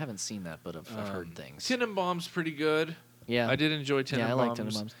produced. Yeah, I haven't seen that, but I've heard things. Tenenbaum's pretty good. Yeah. I did enjoy Tenenbaums. Yeah, I like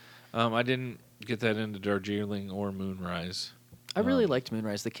Tenenbaums. I didn't get that into Darjeeling or Moonrise. I really liked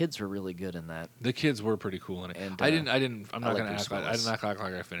Moonrise. The kids were really good in that. The kids were pretty cool in it. And, I'm not going to act like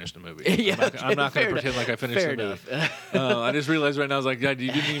I finished the movie. Yeah, I'm not going to pretend like I finished fair the movie. I just realized right now, I was like, God,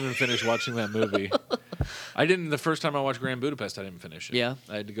 you didn't even finish watching that movie. I didn't. The first time I watched Grand Budapest, I didn't finish it. Yeah.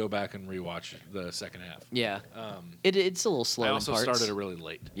 I had to go back and rewatch the second half. Yeah. It's a little slow in parts. I also started it really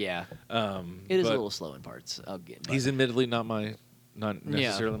late. Yeah. It is a little slow in parts. He's admittedly not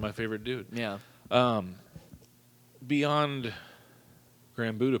necessarily my favorite dude. Yeah. Beyond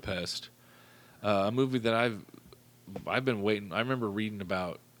Grand Budapest, a movie that I've been waiting. I remember reading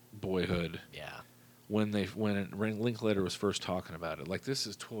about Boyhood. Yeah. When Linklater was first talking about it, like, this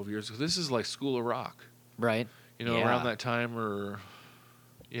is 12 years ago. This is like School of Rock, right? Around that time, or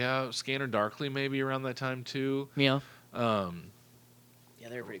Scanner Darkly maybe around that time too. Yeah. Yeah,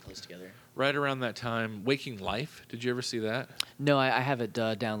 they were pretty close together. Right around that time, Waking Life. Did you ever see that? No, I have it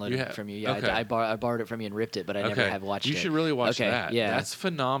downloaded from you. Yeah, okay. I borrowed it from you and ripped it, but I never have watched it. You should really watch that. Yeah, that's a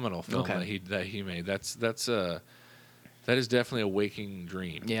phenomenal film that he made. That is definitely a waking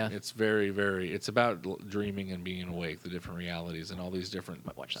dream. Yeah, it's very, very. It's about dreaming and being awake, the different realities and all these different.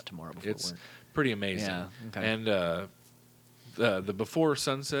 Might watch that tomorrow before it's work. Pretty amazing. Yeah. Okay. And the Before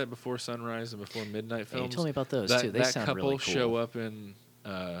Sunset, Before Sunrise, and Before Midnight films. Yeah, you told me about those too. They sound really cool. That couple show up in.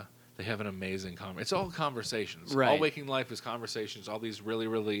 They have an amazing It's all conversations. Right. All Waking Life is conversations. All these really,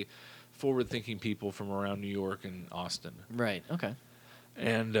 really forward-thinking people from around New York and Austin. Right. Okay.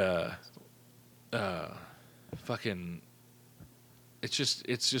 And fucking, it's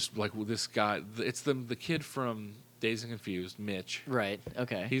just like this guy. It's the kid from Dazed and Confused, Mitch. Right.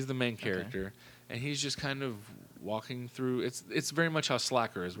 Okay. He's the main character, and he's just kind of walking through. It's very much how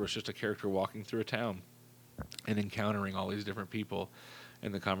Slacker is, where it's just a character walking through a town and encountering all these different people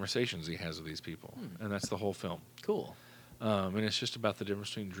and the conversations he has with these people, and that's the whole film. Cool. And it's just about the difference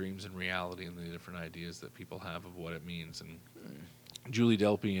between dreams and reality and the different ideas that people have of what it means. And Julie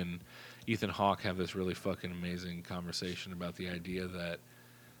Delpy and Ethan Hawke have this really fucking amazing conversation about the idea that,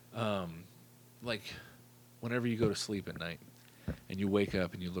 like, whenever you go to sleep at night and you wake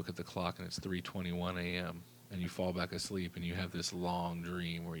up and you look at the clock and it's 3:21 a.m. and you fall back asleep and you have this long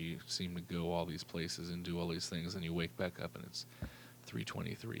dream where you seem to go all these places and do all these things, and you wake back up and it's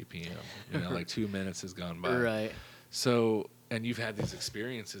 3:23 p.m. Like 2 minutes has gone by. Right. So and you've had these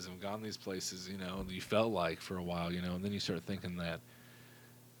experiences and gone these places, you know, you felt like for a while, you know, and then you start thinking that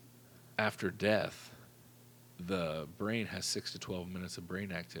after death, the brain has 6 to 12 minutes of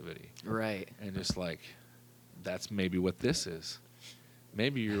brain activity. Right. And it's like, that's maybe what this is.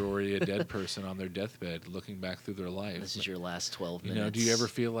 Maybe you're already a dead person on their deathbed looking back through their life. This is your last 12 minutes. You know, do you ever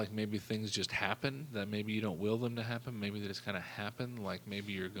feel like maybe things just happen, that maybe you don't will them to happen? Maybe they just kind of happen, like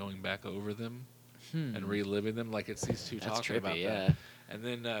maybe you're going back over them and reliving them? Like it's these two talking about that. And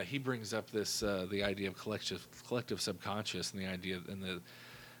then he brings up this, the idea of collective subconscious and the idea, and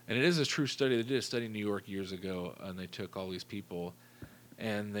it is a true study. They did a study in New York years ago, and they took all these people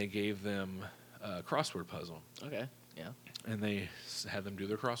and they gave them a crossword puzzle. Okay, yeah. And they had them do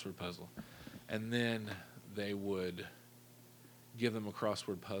their crossword puzzle. And then they would give them a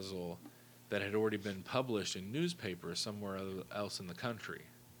crossword puzzle that had already been published in newspapers somewhere else in the country.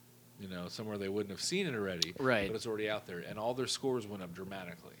 You know, somewhere they wouldn't have seen it already. Right. But it's already out there. And all their scores went up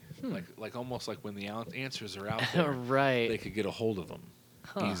dramatically. Like almost like when the answers are out there, right. they could get a hold of them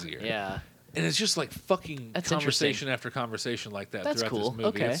easier. Yeah. And it's just like fucking conversation after conversation like that throughout this movie.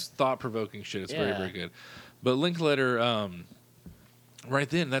 Okay. It's thought-provoking shit. It's very, very good. But Linklater, right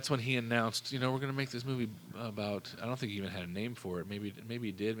then, that's when he announced, you know, we're going to make this movie about, I don't think he even had a name for it. Maybe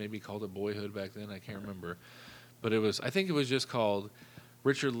he did. Maybe he called it Boyhood back then. I can't remember. But I think it was just called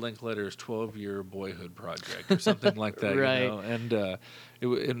Richard Linklater's 12-Year Boyhood Project or something like that. Right. You know?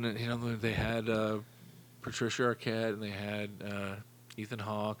 And, you know, they had Patricia Arquette and they had Ethan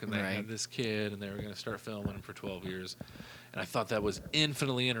Hawke and they had this kid and they were going to start filming him for 12 years. And I thought that was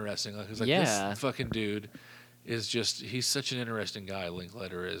infinitely interesting. Like, I was like, this fucking dude is just, he's such an interesting guy,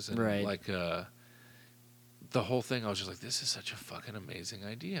 Linklater is. And like, the whole thing, I was just like, this is such a fucking amazing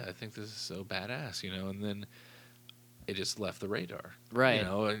idea. I think this is so badass, you know? And then it just left the radar. Right. You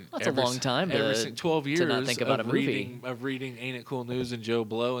know, that's a long time. 12 years to not think about of a movie. reading Ain't It Cool News and Joe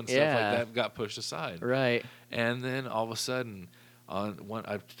Blow and stuff like that got pushed aside. Right. And then all of a sudden, I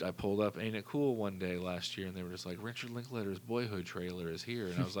pulled up Ain't It Cool one day last year, and they were just like, Richard Linklater's Boyhood trailer is here.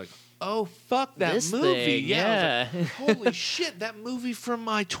 And I was like, oh, fuck that this movie. Thing, yeah. Like, holy shit, that movie from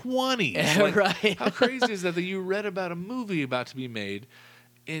my 20s. Like, right. How crazy is that you read about a movie about to be made?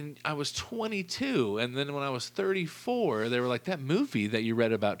 And I was 22, and then when I was 34, they were like, that movie that you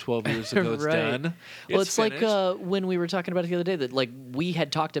read about 12 years ago, it's done. Well, it's like when we were talking about it the other day, that like we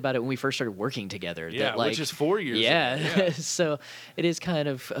had talked about it when we first started working together. Yeah, that, like, which is 4 years ago. Yeah. So it is kind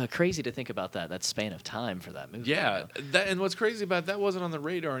of crazy to think about that span of time for that movie. Yeah, and what's crazy about that wasn't on the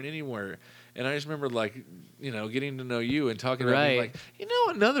radar anywhere. And I just remember, like, you know, getting to know you and talking about me, like, you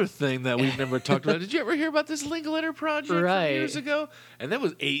know, another thing that we've never talked about. Did you ever hear about this Linklater project from years ago? And that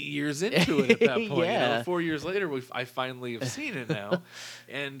was 8 years into it at that point. You know, 4 years later, I finally have seen it now,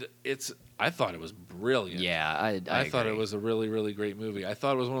 and I thought it was brilliant. Yeah, I thought it was a really, really great movie. I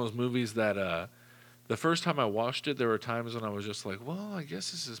thought it was one of those movies that the first time I watched it, there were times when I was just like, well, I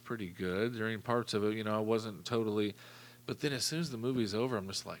guess this is pretty good. During parts of it, you know, I wasn't totally. But then as soon as the movie's over, I'm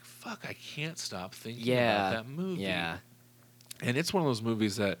just like, fuck, I can't stop thinking about that movie. Yeah. And it's one of those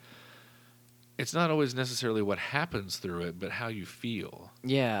movies that it's not always necessarily what happens through it, but how you feel.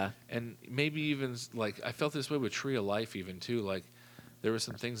 Yeah. And maybe even, like, I felt this way with Tree of Life even, too. Like, there were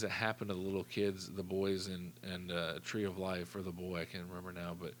some things that happened to the little kids, the boys in Tree of Life, or the boy, I can't remember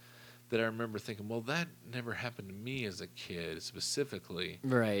now, but that I remember thinking, well, that never happened to me as a kid specifically.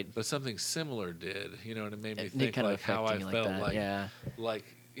 Right. But something similar did, you know, and it made me think like how I felt like,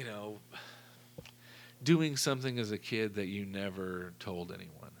 you know, doing something as a kid that you never told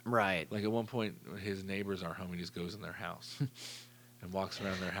anyone. Right. Like at one point, his neighbors are home and he just goes in their house and walks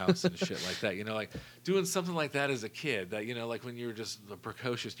around their house and shit like that. You know, like doing something like that as a kid that, you know, like when you were just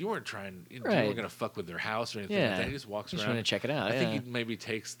precocious, you weren't trying, you weren't going to fuck with their house or anything like that. He just walks around. Just want to check it out. I think he maybe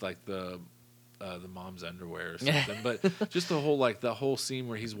takes like the mom's underwear or something. But just the whole scene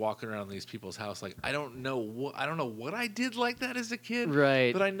where he's walking around these people's house, like I don't know what I did like that as a kid.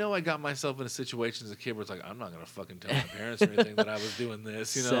 Right. But I know I got myself in a situation as a kid where it's like I'm not gonna fucking tell my parents or anything that I was doing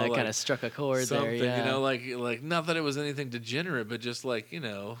this. You know, like, kind of struck a chord there. Yeah. You know, like not that it was anything degenerate, but just like you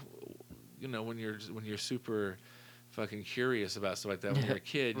know when you're super fucking curious about stuff like that when you're a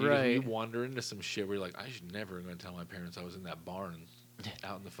kid, you wander into some shit where you're like, I should never going to tell my parents I was in that barn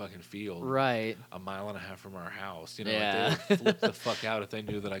out in the fucking field, right, a mile and a half from our house. You know, like they would flip the fuck out if they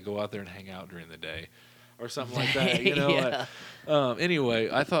knew that I go out there and hang out during the day, or something like that. You know. Anyway,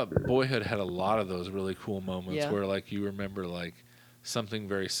 I thought Boyhood had a lot of those really cool moments where like you remember like something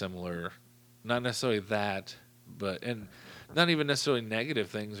very similar, not necessarily that, but and not even necessarily negative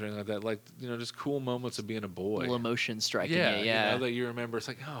things or anything like that. Like, just cool moments of being a boy. Little emotion striking you, yeah. That you remember. It's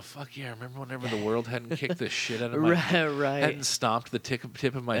like, oh, fuck yeah, remember whenever the world hadn't kicked the shit out of my right. hadn't stomped the tip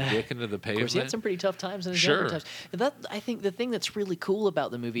of my dick into the pavement. Of course, he had some pretty tough times in his younger times. I think the thing that's really cool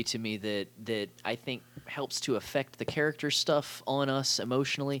about the movie to me that I think helps to affect the character stuff on us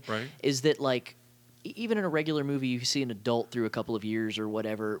emotionally is that, like, even in a regular movie, you see an adult through a couple of years or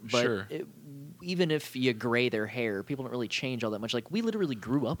whatever, but even if you gray their hair, people don't really change all that much. Like, we literally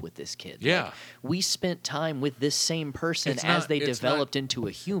grew up with this kid. Yeah. Like, we spent time with this same person as they developed into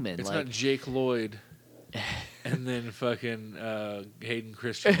a human. It's not Jake Lloyd and then fucking Hayden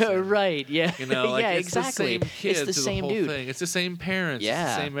Christensen. Right, yeah. Like, it's exactly. the same kid it's the same whole dude. Thing. It's the same parents. Yeah.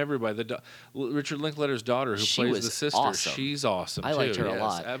 It's the same everybody. Richard Linklater's daughter, who plays the sister, awesome. She's awesome, I liked her a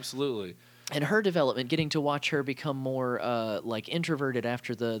lot. Absolutely. And her development, getting to watch her become more like introverted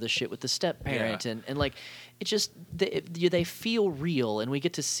after the shit with the step parent, and like it just they feel real, and we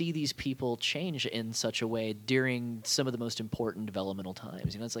get to see these people change in such a way during some of the most important developmental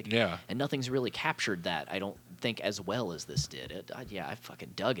times. It's like, and nothing's really captured that, I don't think, as well as this did. I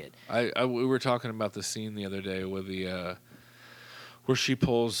fucking dug it. We were talking about the scene the other day with the. Where she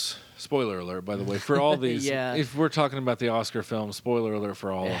pulls, spoiler alert, by the way, for all these. If we're talking about the Oscar film, spoiler alert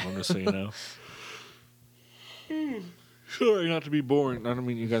for all of them, just so you know. Sorry, not to be boring. I don't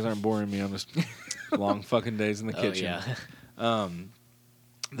mean you guys aren't boring me on this long fucking days in the kitchen. Yeah.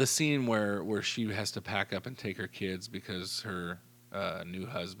 The scene where she has to pack up and take her kids because her new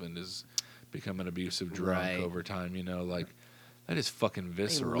husband has become an abusive drunk over time, like. That is fucking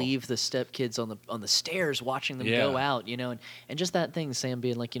visceral. They leave the stepkids on the stairs watching them go out, and just that thing, Sam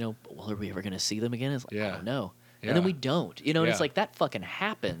being like, well, are we ever going to see them again? It's like, I don't know. Yeah. And then we don't, and it's like, that fucking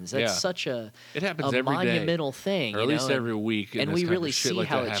happens. That's such a monumental thing. Or at least every week. And we really see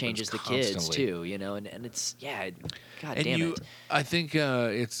how it changes the kids, too, and it's, God damn it. I think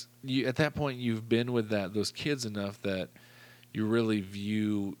it's, at that point, you've been with those kids enough that you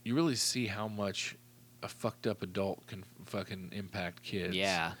really see how much a fucked up adult can fucking impact kids.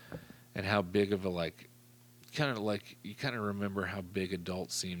 Yeah. And how big of a you kind of remember how big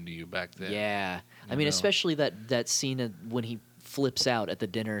adults seemed to you back then. Yeah. I mean, especially that scene when he flips out at the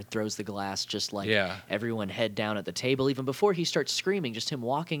dinner, throws the glass, just like everyone head down at the table. Even before he starts screaming, just him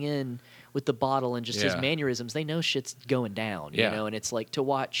walking in with the bottle and just his mannerisms, they know shit's going down, and it's like to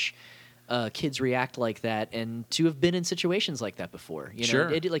watch kids react like that and to have been in situations like that before.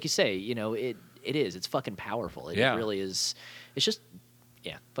 Like you say, it's fucking powerful. It really is. It's just,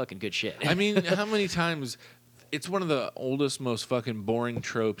 fucking good shit. I mean, how many times? It's one of the oldest, most fucking boring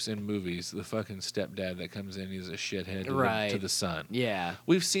tropes in movies. The fucking stepdad that comes in, he's a shithead to the son. Yeah.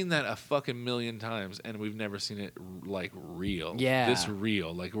 We've seen that a fucking million times, and we've never seen it, real. Yeah. This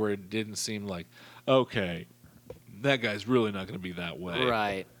real. Where it didn't seem like, okay, that guy's really not going to be that way.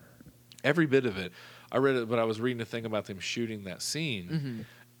 Right. Every bit of it. I read it, but I was reading a thing about them shooting that scene. Mm-hmm.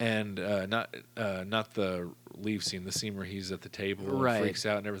 And not the leave scene, the scene where he's at the table and freaks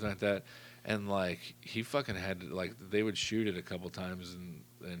out and everything like that. And he fucking had to, they would shoot it a couple times and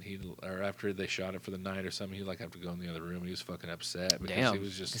after they shot it for the night or something, he'd have to go in the other room. He was fucking upset because he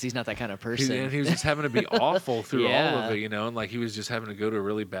was just, because he's not that kind of person. He was just having to be awful through all of it, and he was just having to go to a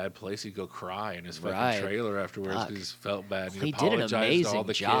really bad place. He'd go cry in his fucking trailer afterwards because he felt bad. And he apologized did an amazing to all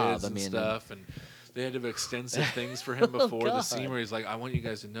the job. kids and stuff and. They had to have extensive things for him before the scene where he's like, I want you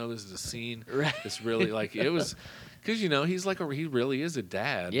guys to know this is a scene. Right. It's really it was, because he's he really is a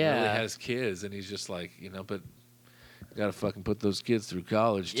dad. Yeah. He really has kids, and he's just but you got to fucking put those kids through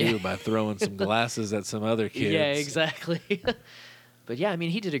college too by throwing some glasses at some other kids. Yeah, exactly. But I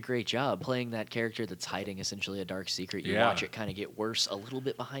mean, he did a great job playing that character that's hiding essentially a dark secret. You watch it kind of get worse a little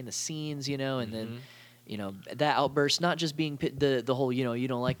bit behind the scenes, and then. That outburst, not just being the whole, you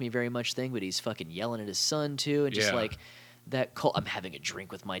don't like me very much thing, but he's fucking yelling at his son too. And just that, I'm having a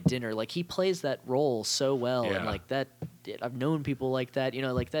drink with my dinner. He plays that role so well. Yeah. And that, I've known people like that,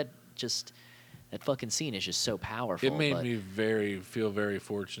 that fucking scene is just so powerful. It made me feel very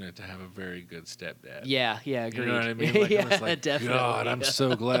fortunate to have a very good stepdad. Yeah, agreed. You know what I mean? Definitely. God, I'm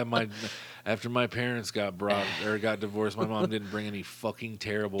so glad after my parents got divorced, my mom didn't bring any fucking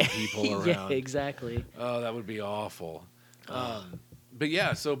terrible people around. Yeah, exactly. Oh, that would be awful.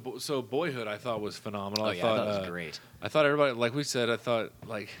 But so Boyhood I thought was phenomenal. I thought it was great. I thought everybody, like we said,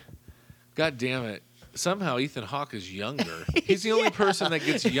 God damn it. Somehow Ethan Hawke is younger. He's the only person that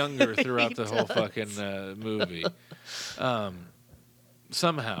gets younger throughout the whole fucking movie.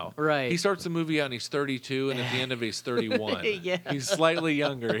 somehow. Right. He starts the movie out and he's 32, and at the end of it, he's 31. Yeah. He's slightly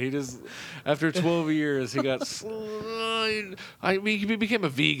younger. He just, after 12 years, he got. He became a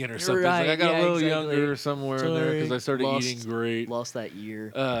vegan or something. Right, Like, I got a little exactly. younger somewhere in there because I started eating great. Lost that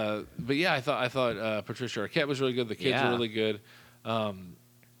year. But yeah, I thought Patricia Arquette was really good. The kids were really good.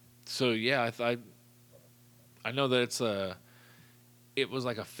 So yeah, I know that it was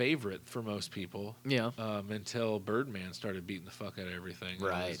like a favorite for most people. Yeah. Until Birdman started beating the fuck out of everything.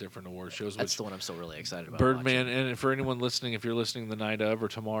 Right. All these different award shows. That's the one I'm still really excited about. Birdman, and for anyone listening, if you're listening the night of or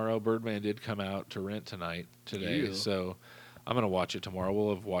tomorrow, Birdman did come out to rent today. Ew. So I'm gonna watch it tomorrow.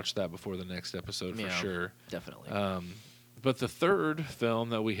 We'll have watched that before the next episode for sure. Definitely. But the third film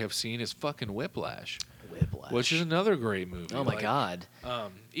that we have seen is fucking Whiplash. Whiplash. Which is another great movie. Oh my god!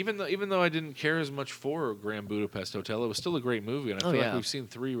 Even though I didn't care as much for Grand Budapest Hotel, it was still a great movie, and I feel like we've seen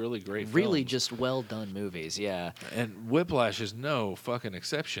 3 really great films. Really just well done movies, yeah. And Whiplash is no fucking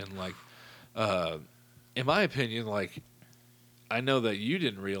exception. Like, in my opinion, like, I know that you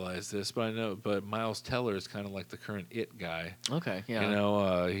didn't realize this, but Miles Teller is kind of like the current It guy. Okay, yeah. You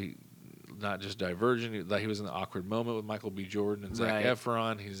know, he not just Divergent. He was in The Awkward Moment with Michael B. Jordan and Zac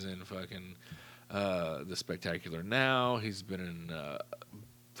Efron. He's in fucking The Spectacular Now. He's been in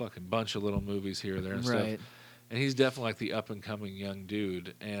fucking bunch of little movies here, there, and stuff. And he's definitely like the up and coming young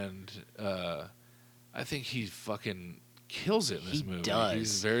dude. And I think he fucking kills it in this movie. He does.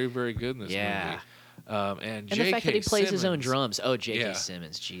 He's very, very good in this movie. And the fact that he plays his own drums. Oh, J.K.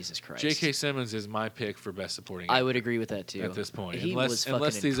 Simmons, Jesus Christ. J.K. Simmons is my pick for Best Supporting Actor. I would agree with that, too. At this point.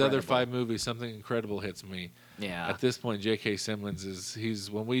 Unless these other 5 movies, something incredible hits me. Yeah. At this point, J.K. Simmons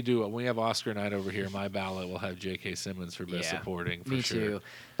he's when we have Oscar night over here, my ballot will have J.K. Simmons for Best Supporting, for sure.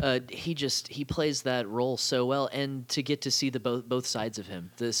 Me too. He plays that role so well, and to get to see the both sides of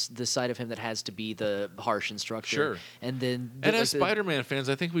him, the side of him that has to be the harsh instructor, and then as Spider-Man fans,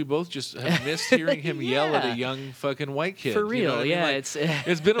 I think we both just have missed hearing him yell at a young fucking white kid. For real, you know what I mean? Like,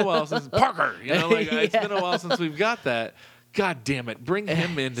 it's been a while since Parker. You know, like it's been a while since we've got that. God damn it! Bring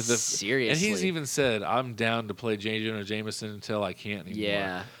him into the seriously. And he's even said, "I'm down to play J. Jonah Jameson until I can't anymore."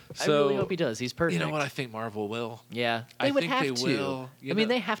 Yeah, so, I really hope he does. He's perfect. You know what? I think Marvel will. Yeah, I would think have they to. will. I mean,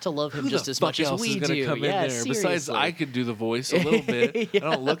 they have to love him just as much as we do. Come in there? Seriously. Besides, I could do the voice a little bit. I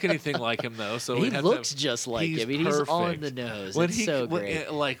don't look anything like him though, so he looks just like him. He's on the nose. It's so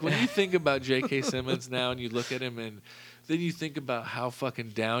great. Like when you think about J.K. Simmons now, and you look at him and. Then you think about how fucking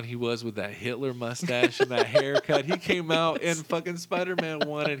down he was with that Hitler mustache and that haircut. He came out in fucking Spider-Man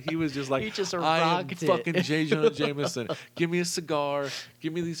 1 and he was just like, I am fucking J. Jonah Jameson. Give me a cigar.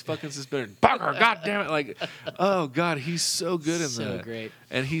 Give me these fucking suspenders. Bugger, God damn it. Like, oh, God, he's so good in that. So great.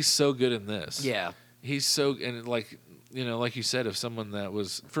 And he's so good in this. Yeah. He's so, and like, you know, like you said, if someone that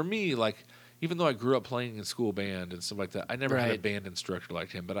was, for me, like, even though I grew up playing in school band and stuff like that, I never had a band instructor like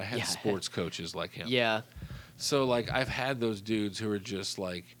him, but I had sports coaches like him. Yeah. So like I've had those dudes who are just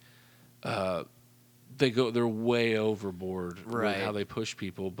like, they're way overboard with how they push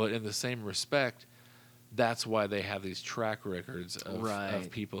people, but in the same respect, that's why they have these track records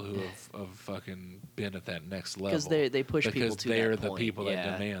of people who have fucking been at that next level. Because they push people to that point. Because they're the people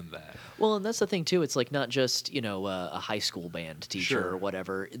that demand that. Well, and that's the thing, too. It's like not just, a high school band teacher or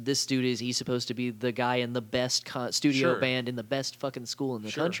whatever. This dude he's supposed to be the guy in the best studio band in the best fucking school in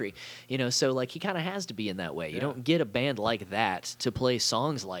the country. So like he kind of has to be in that way. You don't get a band like that to play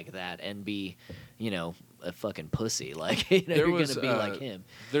songs like that and be, a fucking pussy. Like, you're going to be like him.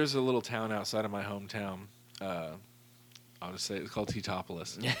 There's a little town outside of my hometown. I'll just say it's called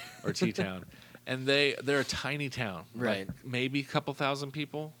Tetopolis or T-Town. And they're a tiny town. Right. Like maybe a couple thousand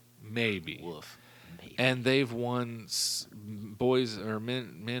people. Maybe. Woof. Maybe. And they've won boys or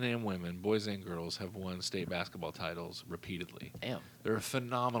men and women, boys and girls have won state basketball titles repeatedly. Damn. They're a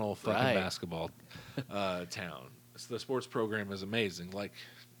phenomenal fucking basketball town. So the sports program is amazing. Like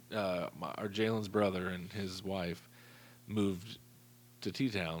our Jalen's brother and his wife moved to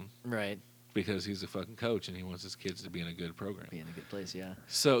T-Town. Right. Because he's a fucking coach and he wants his kids to be in a good program. Be in a good place, yeah.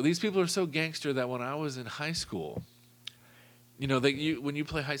 So these people are so gangster that when I was in high school, when you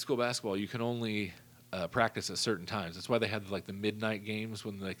play high school basketball, you can only practice at certain times. That's why they had like the midnight games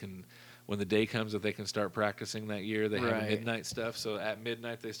when the day comes that they can start practicing that year. They have midnight stuff. So at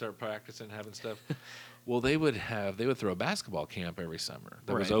midnight they start practicing, having stuff. Well, they would throw a basketball camp every summer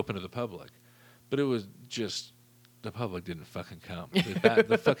that was open to the public, but it was just the public didn't fucking come.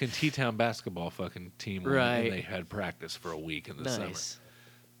 The fucking T-Town basketball fucking team went and they had practice for a week in the summer.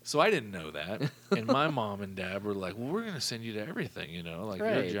 So I didn't know that, and my mom and dad were like, "Well, we're gonna send you to everything,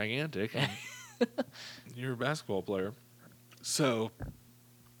 you're gigantic, and you're a basketball player." So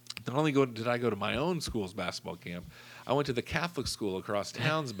not only did I go to my own school's basketball camp, I went to the Catholic school across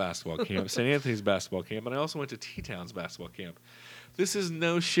town's basketball camp, St. Anthony's basketball camp, and I also went to T-Town's basketball camp. This is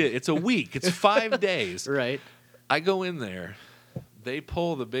no shit. It's a week. It's 5 days. Right. I go in there. They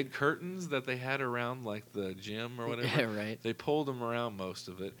pull the big curtains that they had around like the gym or whatever. Yeah, right. They pulled them around most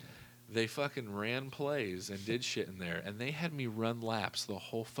of it. They fucking ran plays and did shit in there, and they had me run laps the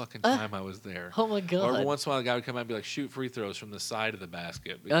whole fucking time I was there. Oh my god! Or every once in a while, the guy would come out and be like, "Shoot free throws from the side of the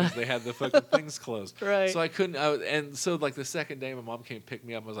basket," because they had the fucking things closed. Right. So I couldn't. And so like the second day, my mom came and picked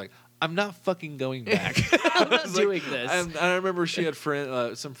me up. I was like, "I'm not fucking going back. I'm not doing this." And I remember she had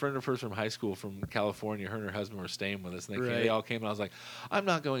some friend of hers from high school from California. Her and her husband were staying with us, and they all came. And I was like, "I'm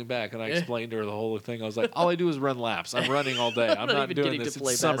not going back." And I explained to her the whole thing. I was like, "All I do is run laps. I'm running all day. I'm not doing this. To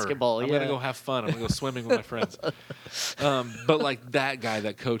play it's summer. basketball. I'm gonna go have fun. I'm gonna go swimming with my friends." But like that guy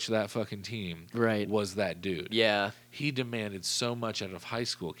that coached that fucking team was that dude. Yeah. He demanded so much out of high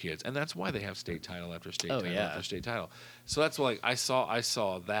school kids, and that's why they have state title after state title after state title. So that's like I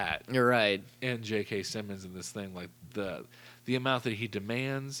saw that. You're right. In J.K. Simmons in this thing, like the amount that he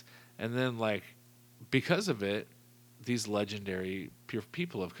demands, and then like because of it, these legendary pure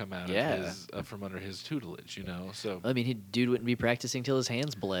people have come out of his, from under his tutelage, you know. So I mean, dude wouldn't be practicing till his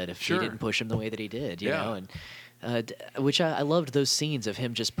hands bled if he didn't push him the way that he did, you know. And which I loved those scenes of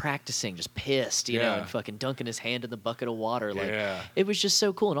him just practicing, just pissed, you know, and fucking dunking his hand in the bucket of water. Like it was just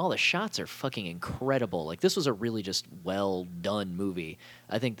so cool, and all the shots are fucking incredible. Like this was a really just well done movie.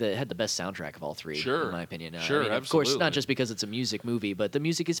 I think that it had the best soundtrack of all three, in my opinion. I mean, of course, not just because it's a music movie, but the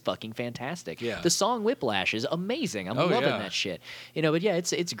music is fucking fantastic. Yeah. The song Whiplash is amazing. I'm loving that shit. You know, but yeah,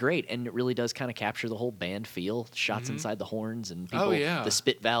 it's great, and it really does kind of capture the whole band feel. Shots inside the horns and people, the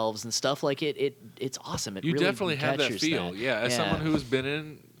spit valves and stuff. Like it's awesome. It you really definitely have that feel. As someone who's been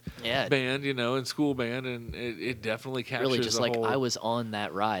in band, you know, in school band, and it definitely captures really just the like whole... I was on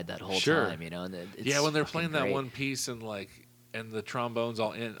that ride that whole time, you know. And when they're playing that one piece and like. And the trombones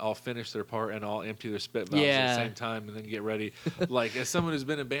all finish their part and all empty their spit valves at the same time and then get ready. Like, as someone who's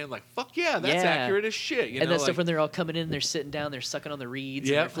been in band, like, fuck yeah, that's accurate as shit. You know, that stuff when they're all coming in, they're sitting down, they're sucking on the reeds,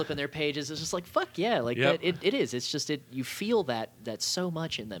 and they're flipping their pages. It's just like, fuck yeah. Like, that, it is. It's just, you feel that so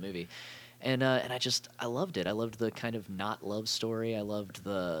much in that movie. And I loved it. I loved the kind of not love story. I loved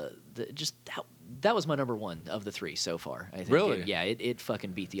the just how, that was my number one of the three so far. I think. Really? It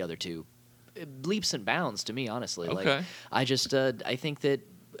fucking beat the other two. Leaps and bounds to me, honestly. Okay. Like I just I think that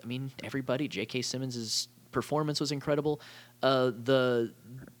everybody, J.K. Simmons' performance was incredible. Again,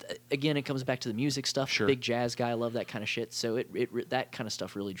 it comes back to the music stuff. Sure. Big jazz guy, I love that kind of shit. So it that kind of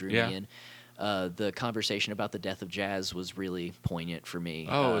stuff really drew me in. The conversation about the death of jazz was really poignant for me.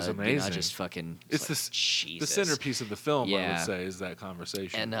 Oh, it was amazing. You know, I just fucking... It's like, the centerpiece of the film, I would say, is that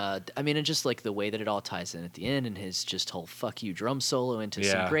conversation. And, and just like the way that it all ties in at the end and his just whole fuck you drum solo into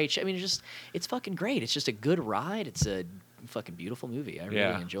some great... it's fucking great. It's just a good ride. It's a fucking beautiful movie. I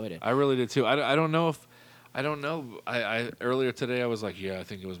really enjoyed it. I really did, too. I don't know if... I don't know. I earlier today I was like, I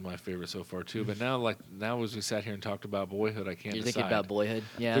think it was my favorite so far too. But now as we sat here and talked about Boyhood, I can't. You're decide. thinking about Boyhood,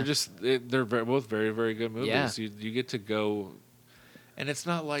 they're both very, very good movies. Yeah. You get to go, and it's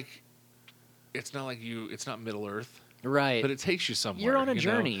not Middle Earth, right? But it takes you somewhere. You're on a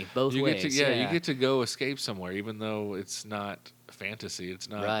journey both ways. You get to go escape somewhere, even though it's not fantasy. It's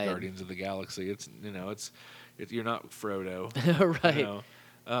not Guardians of the Galaxy. It's you're not Frodo, right? You know?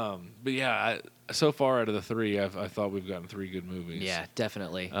 But so far out of the three, I thought we've gotten three good movies. Yeah,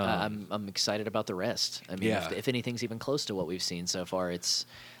 definitely. I'm excited about the rest. I mean, if anything's even close to what we've seen so far, it's.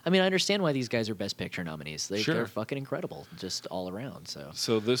 I mean, I understand why these guys are Best Picture nominees. They're fucking incredible, just all around.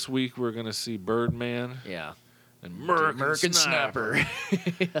 So this week we're gonna see Birdman. Yeah. And American Sniper.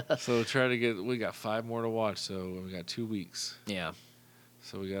 So we got 5 more to watch. So we got 2 weeks. Yeah.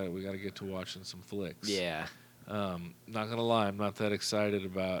 So we got to get to watching some flicks. Yeah. Not gonna lie, I'm not that excited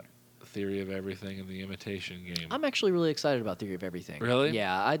about Theory of Everything and The Imitation Game. I'm actually really excited about Theory of Everything. Really?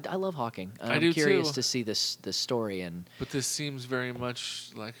 Yeah, I love Hawking. I do curious too. to see this story But this seems very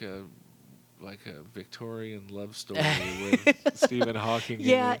much like a Victorian love story with Stephen Hawking.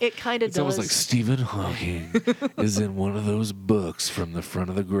 Yeah, it kind of does. It's almost like Stephen Hawking is in one of those books from the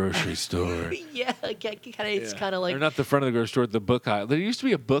front of the grocery store. Yeah, it's kind of like... Or not the front of the grocery store, the book aisle. There used to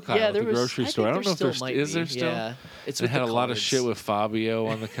be a book aisle at the grocery store. I don't know if there is there still? Yeah. It had a lot of shit with Fabio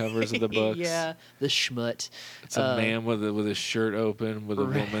on the covers of the books. Yeah, the schmut. It's a man with his shirt open with a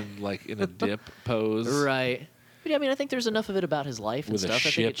woman like in a dip pose. Right. But yeah, I mean, I think there's enough of it about his life and with stuff. A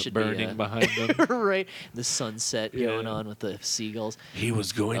ship I think it should burning be behind him. Right. The sunset going on with the seagulls. He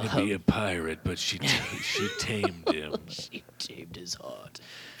was going to be a pirate, but she tamed him. She tamed his heart.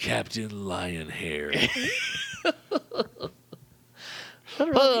 Captain Lionhair.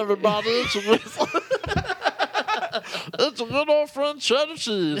 Hey, everybody, it's a good old friend, Cheddar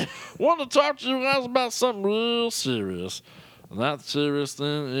Cheese. Want to talk to you guys about something real serious. And that serious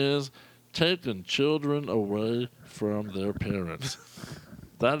thing is taking children away from their parents.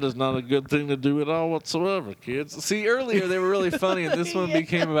 That is not a good thing to do at all whatsoever, kids. See, earlier they were really funny, and this one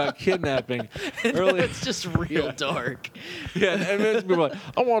became about kidnapping. Earlier, it's just real dark. Yeah, and then be like,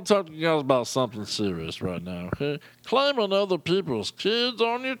 I want to talk to you guys about something serious right now, okay? Claiming other people's kids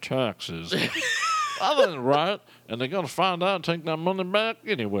on your taxes. That ain't right, and they're going to find out and take that money back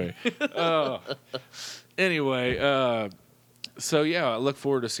anyway. Anyway, so yeah, I look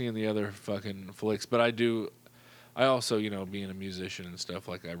forward to seeing the other fucking flicks, but I also, being a musician and stuff,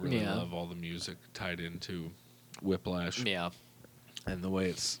 like I really love all the music tied into Whiplash. Yeah. And the way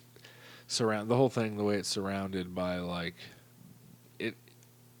it's the whole thing, the way it's surrounded by, like, it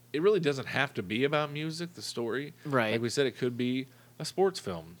really doesn't have to be about music, the story. Right. Like we said, it could be a sports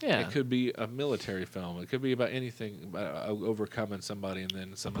film. Yeah. It could be a military film. It could be about anything, about overcoming somebody and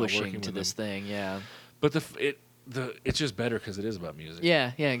then somehow Pushing working to with this them. thing, yeah. But it's just better because it is about music.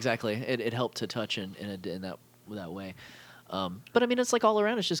 Yeah, exactly. It helped to touch in that way. But I mean, it's like all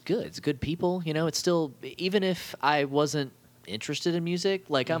around, it's just good. It's good people, It's still, even if I wasn't interested in music,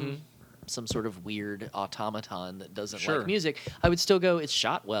 like I'm some sort of weird automaton that doesn't like music, I would still go, it's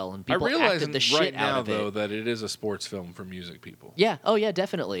shot well, and people acted the shit right now, out of it. though, that it is a sports film for music people. Yeah. Oh, yeah.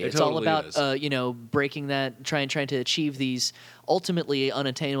 Definitely. It's all totally about breaking that, trying to achieve these ultimately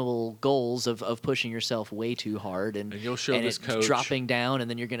unattainable goals of pushing yourself way too hard, and you'll show this coach dropping down, and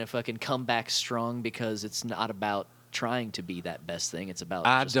then you're gonna fucking come back strong because it's not about trying to be that best thing. It's about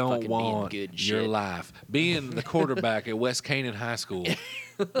I just don't fucking want being good your shit. life. Being the quarterback at West Canaan High School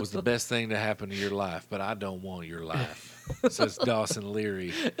was the best thing to happen to your life, but I don't want your life, says Dawson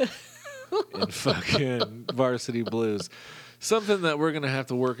Leary in fucking Varsity Blues. Something that we're going to have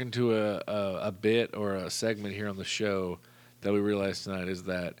to work into a bit or a segment here on the show that we realized tonight is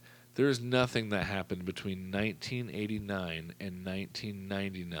that there's nothing that happened between 1989 and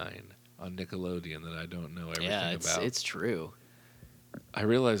 1999 on Nickelodeon that I don't know everything about. It's true. I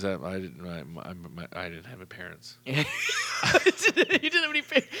realized that I didn't have parents. You didn't have any.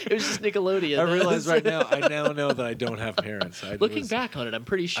 It was just Nickelodeon. I realize right now. I now know that I don't have parents. Looking back on it, I'm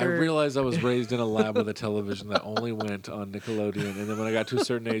pretty sure. I realized I was raised in a lab with a television that only went on Nickelodeon, and then when I got to a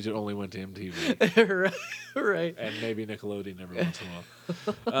certain age, it only went to MTV. Right. And maybe Nickelodeon every once in a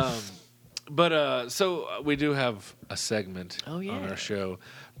while. But so we do have a segment on our show.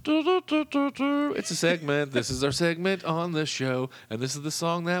 It's a segment. This is our segment on the show, and this is the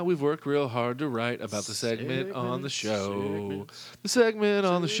song that we've worked real hard to write about the segment on the show. The segment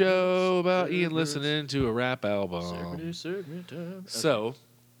on the show about Ian listening to a rap album. So,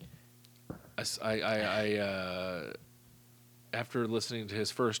 I after listening to his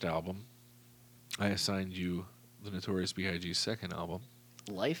first album, I assigned you the Notorious B.I.G.'s second album.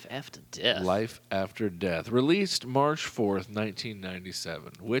 Life After Death. Life After Death. Released March 4th,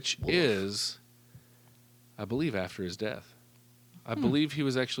 1997, which is, I believe, after his death. I believe he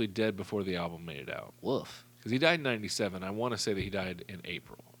was actually dead before the album made it out. Woof. Because he died in 97. I want to say that he died in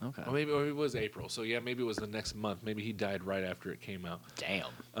April. Okay. Or it was April. So, yeah, maybe it was the next month. Maybe he died right after it came out. Damn.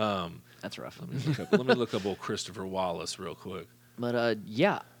 That's rough. Let me look up old Christopher Wallace real quick. But,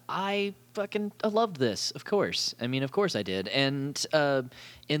 yeah. I loved this, of course. I mean, of course I did. And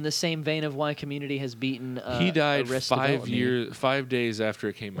in the same vein of why Community has beaten he died Arrested 5 days after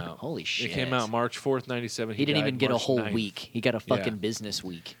it came out. Holy shit. It came out March 4th, 97. He didn't even get March a whole 9th. week. He got a fucking business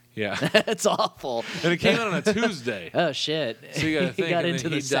week. Yeah. That's awful. And it came out on a Tuesday. Oh, shit. So you got to think, he got and into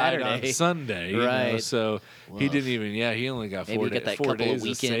then the he Saturday. died on Sunday. Right. So he didn't even, he only got Maybe 4 get that 4 couple days of of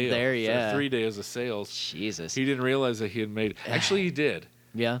weekend sales. there, yeah. 3 days of sales. Jesus. He didn't realize that he had made. Actually, he did.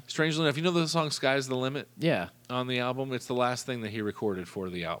 Yeah. Strangely enough, you know the song "Sky's the Limit" Yeah. on the album? It's the last thing that he recorded for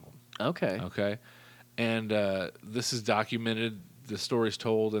the album. Okay. Okay, and this is documented. The story's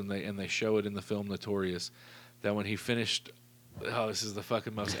told, and they show it in the film Notorious. That when he finished, this is the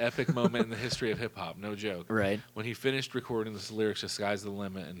fucking most epic moment in the history of hip hop. No joke. Right. When he finished recording the lyrics to "Sky's the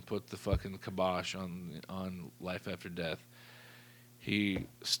Limit" and put the fucking kibosh on Life After Death, he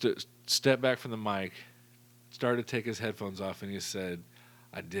stepped back from the mic, started to take his headphones off, and he said,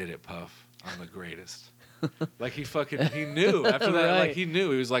 "I did it, Puff. I'm the greatest." Like he knew after that. Right. Like he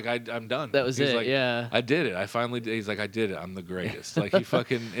knew. He was like, I'm done. That was He's it. like, Yeah. I did it. I finally did. He's like, I did it. I'm the greatest. Like he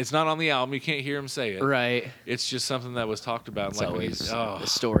fucking. It's not on the album. You can't hear him say it. Right. It's just something that was talked about. It's like always the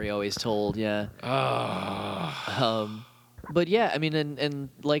story always told. Yeah. But yeah, I mean, and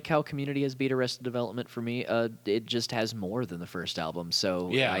like how Community has beat Arrested Development for me, it just has more than the first album. So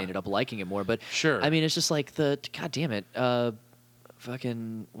Yeah. I ended up liking it more. But Sure. I mean, it's just like God damn it.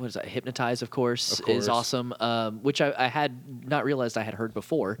 fucking what is that? Hypnotize, of course. Is awesome. Which I had not realized I had heard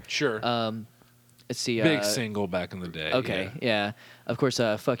before. Sure. Let's see. Big single back in the day. Okay, yeah. Of course,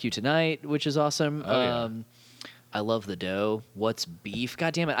 Fuck You Tonight, which is awesome. I love The Dough. What's Beef?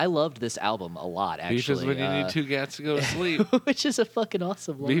 God damn it. I loved this album a lot, actually. Beef is when you need 2 gats to go to sleep. Which is a fucking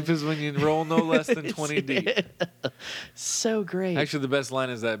awesome line. Beef is when you roll no less than 20 deep. So great. Actually, the best line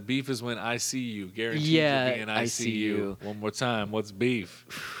is that beef is when I see you. Guaranteed to be in ICU. One more time. What's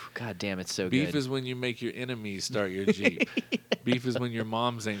beef? God damn, it's so beef good. Beef is when you make your enemies start your Jeep. Beef is when your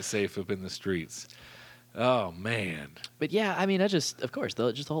moms ain't safe up in the streets. Oh, man. But yeah, I mean, of course,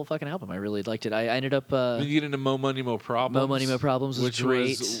 just the whole fucking album. I really liked it. I ended up... you get into Mo Money, Mo Problems. Mo Money, Mo Problems was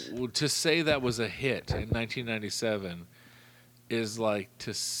great. To say that was a hit in 1997 is like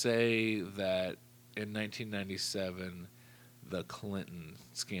to say that in 1997 the Clinton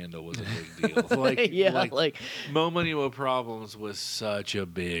scandal was a big deal. Like Mo Money, Mo Problems was such a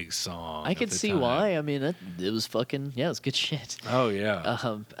big song. I could see why. I mean, it was fucking, it was good shit. Oh, yeah.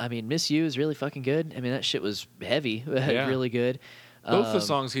 I mean, Miss You is really fucking good. I mean, that shit was heavy, really good. Both the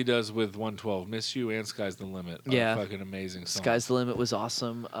songs he does with 112, Miss You and Sky's the Limit, are fucking amazing songs. Sky's the Limit was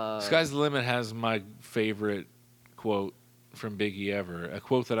awesome. Sky's the Limit has my favorite quote from Biggie ever, a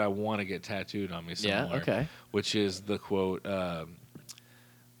quote that I want to get tattooed on me somewhere. Yeah, okay. Which is the quote,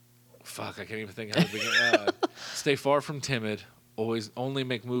 fuck, I can't even think how to begin. Stay far from timid, always only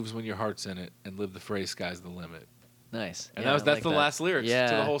make moves when your heart's in it, and live the phrase, sky's the limit. Nice. And that's the last lyrics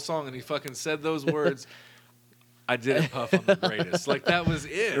to the whole song, and he fucking said those words. I didn't puff on the greatest. Like, that was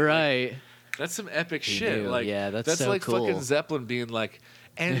it. Right. Like, that's some epic shit. Like, that's so like cool. Fucking Zeppelin being like,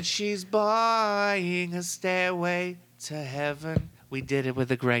 and she's buying a stairway to heaven. We did it with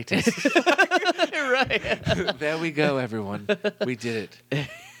the greatest. Right. There we go, everyone. We did it.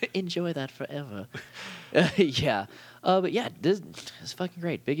 Enjoy that forever. Yeah. But yeah, this is fucking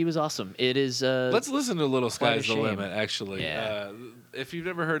great. Biggie was awesome. It is. Let's listen to a little Sky's the shame. Limit, actually. Yeah. If you've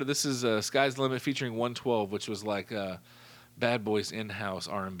never heard of this, is Sky's the Limit featuring 112, which was like Bad Boy's in-house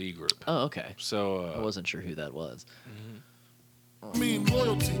R&B group. Oh, okay. So I wasn't sure who that was. Mean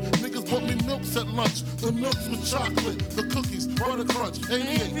loyalty. Niggas bought me milks at lunch. The milks with chocolate, the cookies, butter crunch,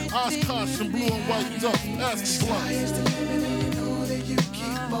 88, Oshkosh, and blue and white duck. Ask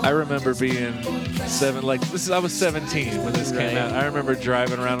I remember being I was 17 when this came out. I remember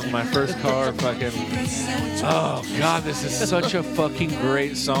driving around in my first car, fucking. Oh God, this is such a fucking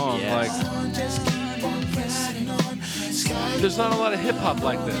great song. Yes. Like, there's not a lot of hip hop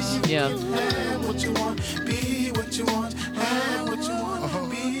like this. Yeah.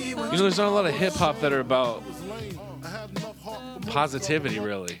 You know, there's not a lot of hip hop that are about positivity,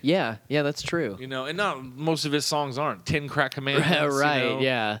 really. Yeah, that's true. You know, and not most of his songs aren't. 10 Crack Commandments. Right, you know?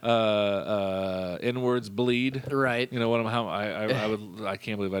 Yeah. N-words bleed. Right. You know what? I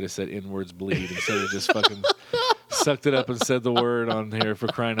can't believe I just said N-words bleed instead of just fucking sucked it up and said the word on here for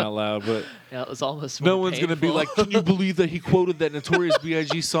crying out loud. But yeah, it was almost no one's gonna be like, can you believe that he quoted that Notorious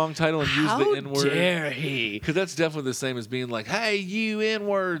B.I.G. song title and used the N-word? How dare he? Because that's definitely the same as being like, hey, you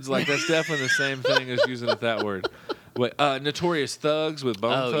N-words. Like, that's definitely the same thing as using it that word. Wait, Notorious Thugs with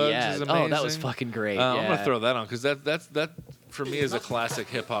Bone Thugs is amazing. Oh, that was fucking great. I'm gonna throw that on because that for me is a classic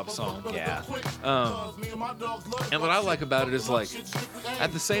hip hop song. Yeah. And what I like about it is, like,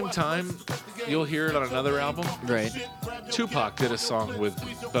 at the same time, you'll hear it on another album. Right. Tupac did a song with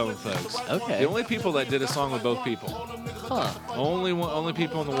Bone Thugs. Okay. The only people that did a song with both people. Huh. Only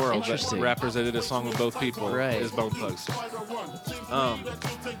people in the world, rappers that did a song with both people, is Bone Thugs.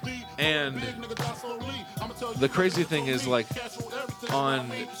 And the crazy thing is, like, on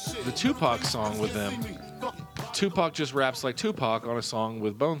the Tupac song with them, Tupac just raps like Tupac on a song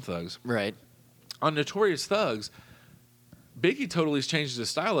with Bone Thugs. Right. On Notorious Thugs, Biggie totally changes his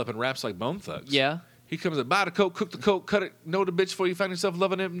style up and raps like Bone Thugs. Yeah. He comes up, buy the coke, cook the coke, cut it, know the bitch before you find yourself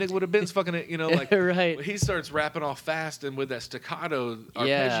loving it, nigga with a Benz fucking it, you know, like. Right. He starts rapping off fast and with that staccato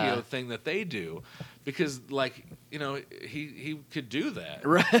arpeggio thing that they do, because, like, you know, he could do that.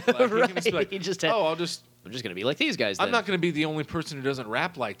 Right. Like, he can just be like, He just I'm just gonna be like these guys. Then. I'm not gonna be the only person who doesn't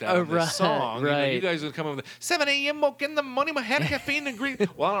rap like that on this song. Right. You know, you guys would come up with 7 a.m. woke in the morning, my head caffeine and green.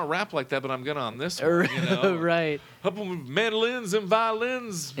 Well, I don't rap like that, but I'm gonna on this one. You know? Right. Up with mandolins and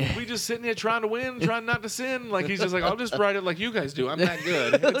violins. We just sitting here trying to win, trying not to sin. Like, he's just like, I'll just write it like you guys do. I'm that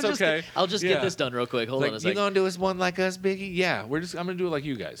good. It's okay. I'll just get this done real quick. Hold on a second. You gonna do us one like us, Biggie? Yeah, I'm gonna do it like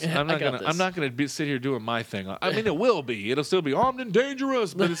you guys. I'm not gonna sit here doing my thing. I mean, it will be. It'll still be armed and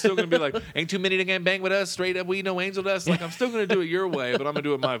dangerous, but it's still gonna be like, ain't too many to get bang with us. Straight up, we know angel dust. Like, I'm still gonna do it your way, but I'm gonna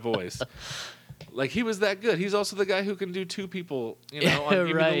do it my voice. Like, he was that good. He's also the guy who can do two people, you know, on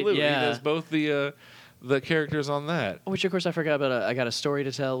Give Me the Loot. Yeah. He does both the characters on that. Which, of course, I forgot about. I Got a Story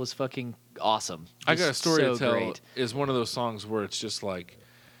to Tell was fucking awesome. I Got a Story to Tell great. is one of those songs where it's just like,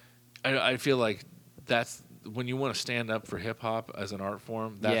 I feel like that's when you want to stand up for hip hop as an art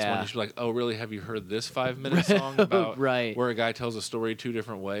form. That's when you should be like, oh, really? Have you heard this 5-minute song about where a guy tells a story 2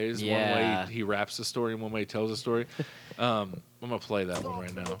 different ways? Yeah. One way he raps the story, and one way he tells a story. I'm gonna play that one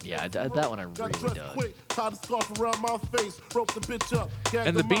right now. Yeah, that one I really dug.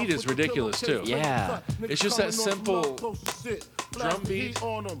 And the beat is ridiculous too. Yeah. It's just that simple drum beat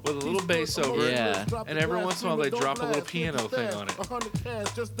with a little bass over it. Yeah. And every once in a while they drop a little piano thing on it.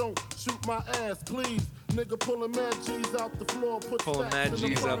 Pulling mad G's out the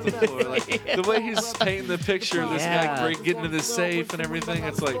floor. Like, the way he's painting the picture of this guy getting to the safe and everything,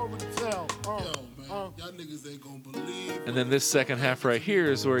 it's like. And then this second half right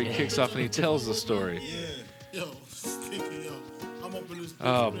here is where he kicks off and he tells the story.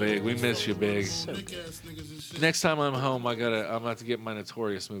 Oh, Big, we miss you, Big. Next time I'm home, I'm about to get my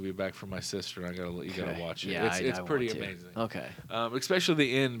Notorious movie back from my sister, and you gotta watch it. Yeah, it's pretty amazing. Okay. Especially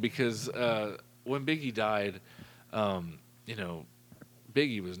the end, because when Biggie died,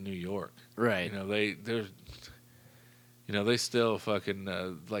 Biggie was New York. Right. They still fucking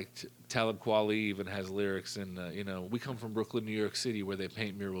Talib Kweli even has lyrics in we come from Brooklyn, New York City, where they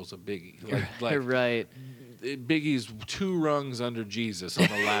paint murals of Biggie. Right. Biggie's 2 rungs under Jesus on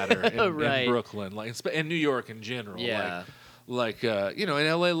the ladder in Brooklyn, and New York in general. Yeah. And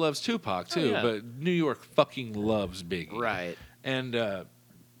LA loves Tupac too, but New York fucking loves Biggie. Right. And the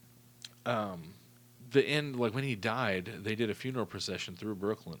end, like when he died, they did a funeral procession through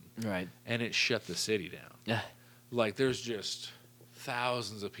Brooklyn. Right. And it shut the city down. Yeah. Like there's just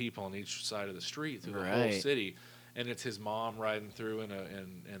thousands of people on each side of the street through the whole city, and it's his mom riding through,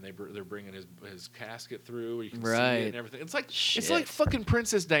 and they're bringing his casket through, where you can see it and everything. It's like fucking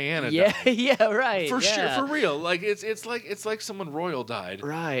Princess Diana. Yeah, died. yeah, right. For sure, for real. Like it's like someone royal died.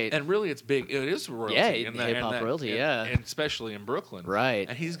 Right. And really, it's big. It is royalty. Yeah, hip hop royalty. And especially in Brooklyn. Right.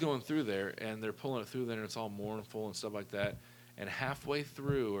 And he's going through there, and they're pulling it through there, and it's all mournful and stuff like that. And halfway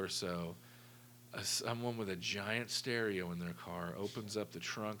through or so, someone with a giant stereo in their car opens up the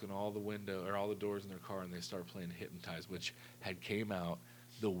trunk and all the doors in their car, and they start playing Hypnotize, which had came out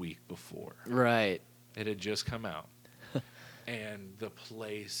the week before. Right. It had just come out. And the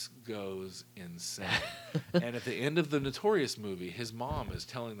place goes insane. And at the end of the Notorious movie, his mom is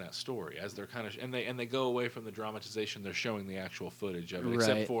telling that story as they're kind of and they go away from the dramatization. They're showing the actual footage of it,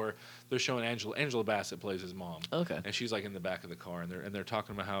 except for they're showing Angela Bassett plays his mom. Okay. And she's like in the back of the car, and they're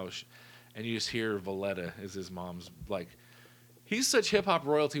talking about how. And you just hear Valletta is his mom's, like, he's such hip-hop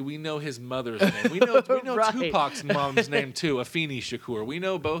royalty, we know his mother's name. We know Tupac's mom's name, too, Afeni Shakur. We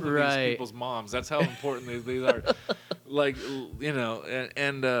know both of these people's moms. That's how important they are. Like,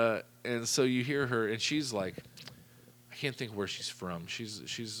 and so you hear her, and she's like, I can't think where she's from.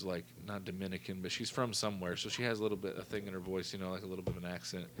 She's like, not Dominican, but she's from somewhere. So she has a thing in her voice, like a little bit of an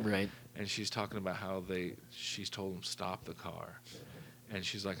accent. Right. And she's talking about how she's told him, stop the car. And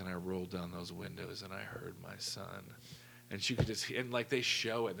she's like, and I rolled down those windows and I heard my son. And she could just, and like they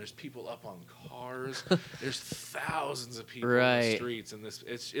show it. And there's people up on cars. There's thousands of people in the streets, and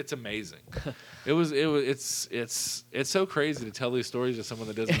it's amazing. It's so crazy to tell these stories to someone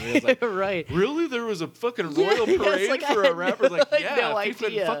that doesn't realize. Like, right. Really, there was a fucking royal parade for a rapper. Like,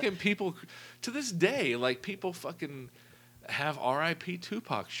 fucking people to this day, like people fucking have R.I.P.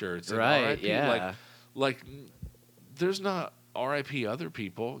 Tupac shirts. And right. R.I.P. Like there's not R.I.P. other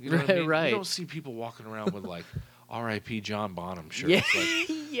people. You know what I mean? Right. You don't see people walking around with like R.I.P. John Bonham shirts. Yeah. Like,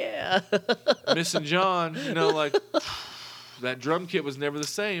 yeah. Missing John, like that drum kit was never the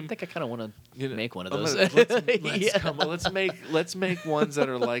same. I think I kind of want to make one of those. Let's make ones that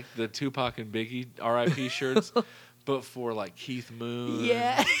are like the Tupac and Biggie R.I.P. shirts. But for like Keith Moon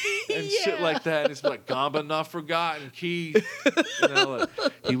and shit like that, and it's like Gamba Not Forgotten, Keith. Like,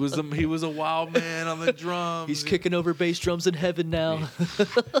 he was a wild man on the drums. He's kicking over bass drums in heaven now.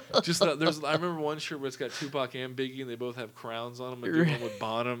 I remember one shirt where it's got Tupac and Biggie, and they both have crowns on them. I do one with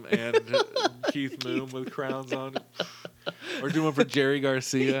Bonham and Keith Moon with crowns on. Or do one for Jerry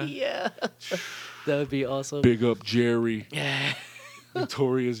Garcia. Yeah, that would be awesome. Big up Jerry.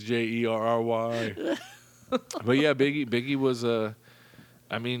 Notorious Jerry. But yeah, Biggie was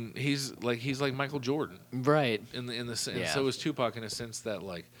he's like Michael Jordan, right? In the sense, so is Tupac in a sense that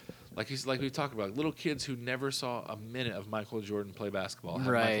like he's like we talked about little kids who never saw a minute of Michael Jordan play basketball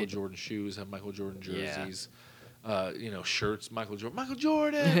have Michael Jordan shoes, have Michael Jordan jerseys. shirts, Michael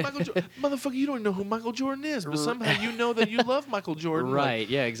Jordan. Motherfucker, you don't know who Michael Jordan is, but somehow you know that you love Michael Jordan. Right,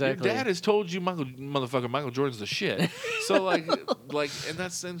 yeah, exactly. Your dad has told you Michael Jordan's the shit. So, and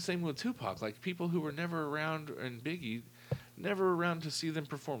that's the same with Tupac. Like, people who were never around, and Biggie, never around to see them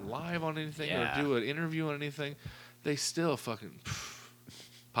perform live on anything or do an interview on anything, they still fucking,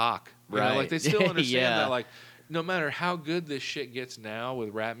 Pac. Right. Like, they still understand that, like, no matter how good this shit gets now with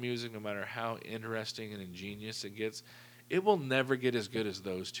rap music, no matter how interesting and ingenious it gets, it will never get as good as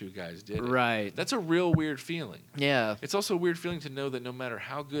those two guys did it. Right. That's a real weird feeling. Yeah. It's also a weird feeling to know that no matter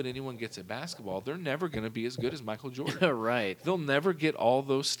how good anyone gets at basketball, they're never going to be as good as Michael Jordan. Right. They'll never get all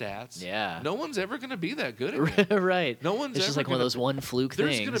those stats. Yeah. No one's ever going to be that good again. Right. No one's It's ever just like one of those one fluke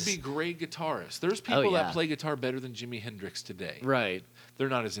There's things. going to be great guitarists. There's people that play guitar better than Jimi Hendrix today. Right. They're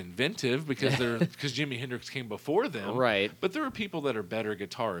not as inventive because Jimi Hendrix came before them. Right. But there are people that are better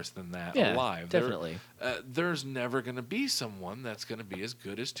guitarists than that Yeah, alive. definitely. There's never going to be someone that's going to be as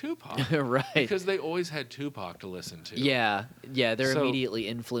good as Tupac. Right. Because they always had Tupac to listen to. Yeah. Yeah, they're So- immediately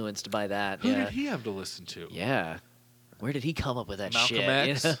influenced by that. Who yeah. did he have to listen to? Yeah. Where did he come up with that Malcolm shit?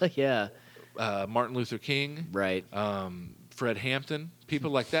 X? You know? Yeah. Martin Luther King. Right. Fred Hampton.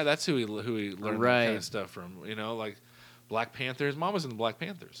 People like that. That's who he learned that kind Right. of stuff from. Like Black Panther. His mom was in the Black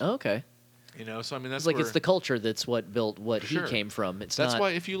Panthers. Oh, okay. So I mean that's It's like where, it's the culture that's what built what Sure. he came from. It's that's not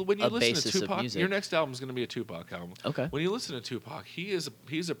why when you a listen basis to of Tupac, music. your next album is going to be a Tupac album. Okay. When you listen to Tupac, he's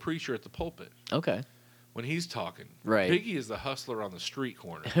a preacher at the pulpit. Okay. When he's talking, Right. Biggie is the hustler on the street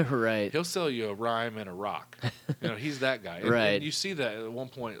corner. Right. He'll sell you a rhyme and a rock. He's that guy. Right. And you see that at one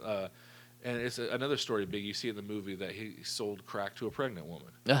point, and it's another story big. You see in the movie that he sold crack to a pregnant woman.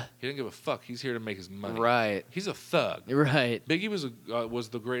 He didn't give a fuck. He's here to make his money. Right. He's a thug. Right. Biggie was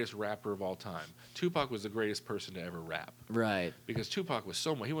the greatest rapper of all time. Tupac was the greatest person to ever rap. Right. Because Tupac was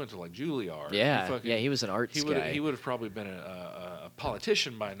so much. He went to like Juilliard. Yeah. He was an arts guy. He would have probably been a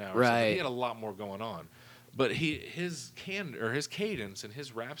politician by now. Or Right. something. He had a lot more going on. But his cadence and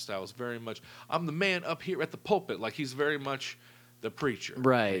his rap style is very much, I'm the man up here at the pulpit. Like, he's very much the preacher.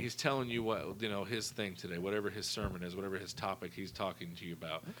 Right. And he's telling you what, his thing today, whatever his sermon is, whatever his topic he's talking to you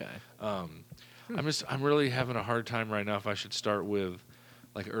about. Okay. I'm really having a hard time right now if I should start with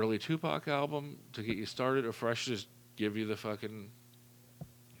like early Tupac album to get you started, or if I should just give you the fucking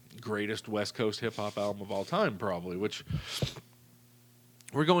greatest West Coast hip hop album of all time, probably, which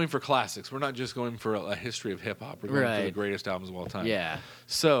we're going for classics. We're not just going for a history of hip hop. We're going for the greatest albums of all time. Yeah.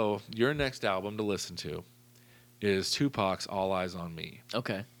 So your next album to listen to is Tupac's All Eyes on Me.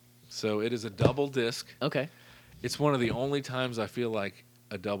 Okay. So it is a double disc. Okay. It's one of the only times I feel like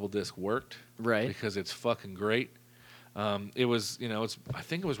a double disc worked. Right. Because it's fucking great. It was, I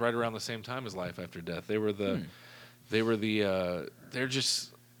think it was right around the same time as Life After Death. They're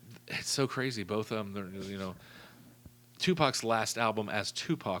just, it's so crazy. Both of them, Tupac's last album as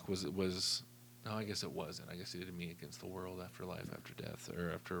Tupac was no, I guess it wasn't. I guess he did Me Against the World after Life After Death,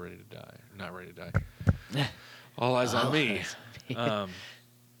 or after Ready to Die. Not Ready to Die. All Eyes on Me.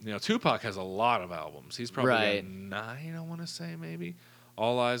 Tupac has a lot of albums. He's probably got 9, I want to say, maybe.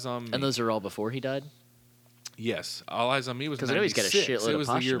 All Eyes on Me. And those are all before he died? Yes. All Eyes on Me was 96. Because I know he's got a shitload it of was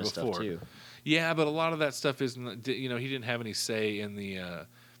the year posthumous before. stuff, too. Yeah, but a lot of that stuff isn't, he didn't have any say in the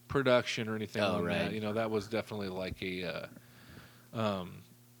production or anything on that. That was definitely like a...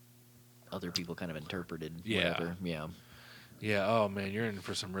 other people kind of interpreted Yeah. whatever. Yeah. Yeah, oh man, you're in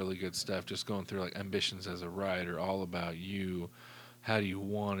for some really good stuff. Just going through like Ambitions as a Writer, All About You, How Do You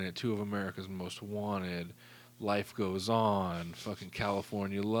Want It, Two of America's Most Wanted, Life Goes On, fucking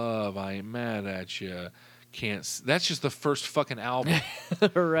California Love, I Ain't Mad at You, That's just the first fucking album.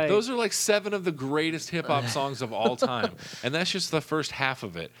 Right. Those are like 7 of the greatest hip hop songs of all time, and that's just the first half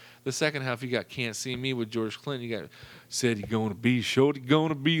of it. The second half, you got Can't See Me with George Clinton. You got Said He Gonna Be, Shorty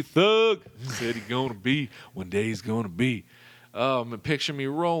Gonna Be Thug. Said He Gonna Be, One Day He's Gonna Be. Picture Me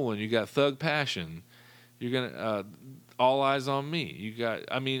Rolling. You got Thug Passion. You're gonna All Eyes on Me. You got.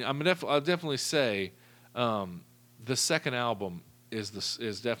 I mean, I'll definitely say the second album is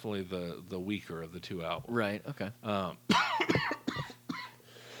definitely the weaker of the two albums. Right. Okay.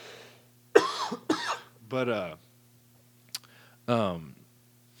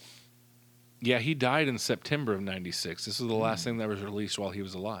 Yeah, he died in September of '96. This was the last thing that was released while he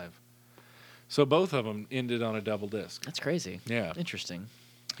was alive. So both of them ended on a double disc. That's crazy. Yeah. Interesting.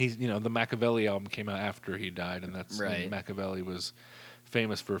 He's, the Machiavelli album came out after he died, and that's Right. Machiavelli was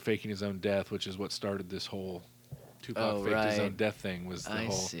famous for faking his own death, which is what started this whole Tupac faked his own death thing. Was the I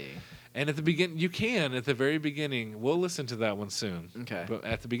whole. see. And at the very beginning, we'll listen to that one soon. Okay. But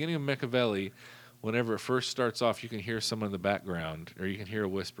at the beginning of Machiavelli, whenever it first starts off, you can hear someone in the background, or you can hear a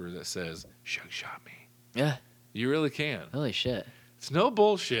whisper that says, "Shug shot me." Yeah. You really can. Holy shit. It's no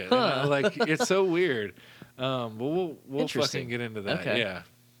bullshit. Huh. Like it's so weird. But we'll Interesting. fucking get into that. Okay. Yeah.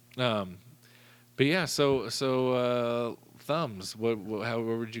 But yeah. So thumbs. How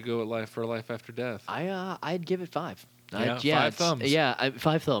where would you go at life after death? I'd give it 5. Yeah, 5 thumbs. Yeah,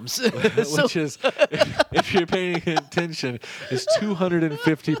 5 thumbs. Which is, if you're paying attention, is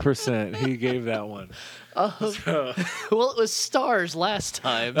 250%. He gave that one. So. Well, it was stars last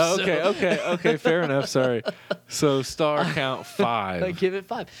time. Oh, so- okay. Fair enough. Sorry. So star count 5. I give it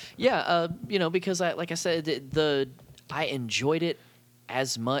 5. Yeah, because like I said, I enjoyed it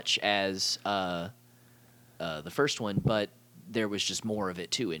as much as the first one, but there was just more of it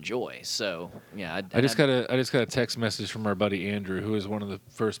to enjoy. So yeah, I just got a text message from our buddy Andrew, who is one of the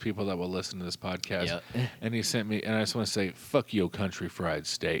first people that will listen to this podcast. Yeah. And he sent me, and I just want to say, fuck yo, country fried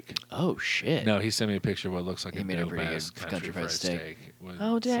steak. Oh shit! No, he sent me a picture of what looks like He a made a pretty dope-ass good country fried steak. With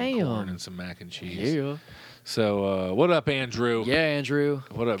Oh, some corn damn. and some mac and cheese. Yeah. So what up, Andrew? Yeah, Andrew.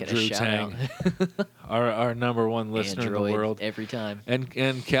 What up, Get a Drew shout Tang? out. Our number one listener in the Android world. every time. And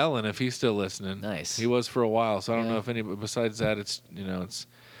Kellen, if he's still listening. Nice. He was for a while, so I don't Yeah. know if any. Besides that, it's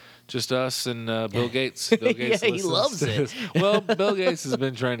just us and Bill Gates. Bill Gates Yeah, he listens loves to it. this. Well, Bill Gates has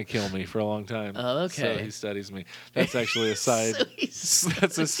been trying to kill me for a long time. Oh, okay. So he studies me. That's actually a side. So he's-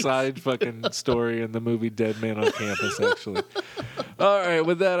 That's a side fucking story in the movie Dead Man on Campus. Actually. All right.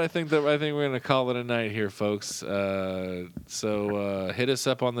 With that, I think we're gonna call it a night here, folks. So hit us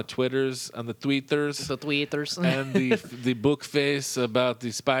up on the Twitters, on the Tweeters. The tweeters. And the book face about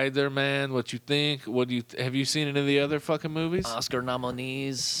the Spider-Man. What you think? Have you seen any of the other fucking movies Oscar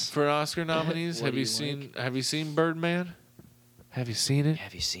nominees. for Oscar nominees? What Have do you you seen Have you seen Birdman? Have you seen it?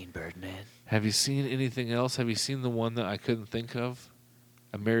 Have you seen Birdman? Have you seen anything else? Have you seen the one that I couldn't think of?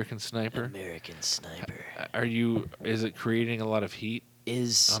 American Sniper. American Sniper Is it creating a lot of heat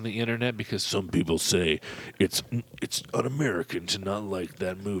is on the internet because some people say it's un-American to not like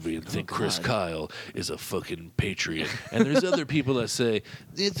that movie and think Chris God. Kyle is a fucking patriot, and there's other people that say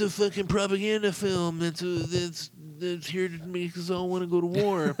it's a fucking propaganda film that's here to make us all want to go to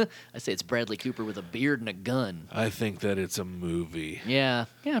war. I say it's Bradley Cooper with a beard and a gun. I think that it's a movie. Yeah,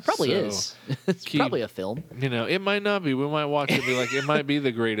 it probably So, is. It's keep- probably a film. It might not be. We might watch it and be like, it might be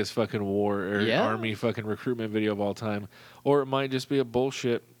the greatest fucking war or Yeah. army fucking recruitment video of all time. Or it might just be a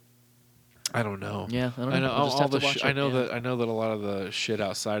bullshit. I don't know. Yeah, I don't know. We'll just all have to the watch I it, know yeah. that a lot of the shit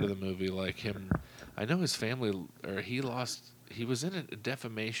outside of the movie, like him, I know his family, or he was in a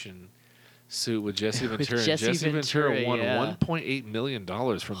defamation suit with Jesse With Ventura. Jesse Jesse Ventura Ventura, won yeah. $1.8 million from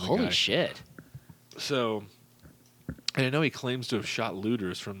the Holy guy. shit. So, and I know he claims to have shot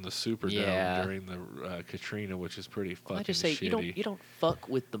looters from the Superdome Yeah. during the Katrina, which is pretty fucking I just say shitty. you don't fuck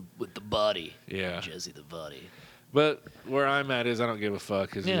with the body. Yeah. Jesse the body. But where I'm at is I don't give a fuck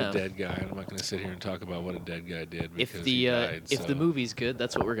because he's Yeah. a dead guy, and I'm not going to sit here and talk about what a dead guy did because If he the died. if so. the movie's good,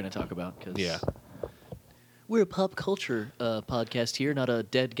 that's what we're going to talk about. 'Cause Yeah. we're a pop culture podcast here, not a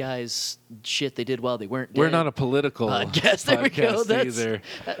dead guys shit they did while they weren't dead. We're not a political podcast. There we go. podcast either.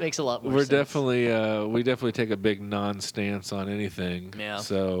 That makes a lot more We're sense. definitely we definitely take a big non-stance on anything. Yeah.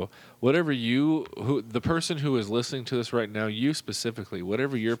 So whatever the person who is listening to this right now, you specifically,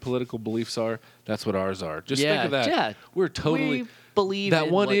 whatever your political beliefs are, that's what ours are. Just think of that. Yeah. We're totally We believe that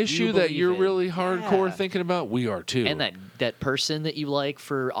in one what you issue that believe you're in. really hardcore Yeah. thinking about. We are too. And that person that you like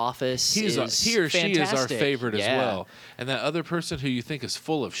for office he is or she is our fantastic. favorite as Yeah. well. And that other person who you think is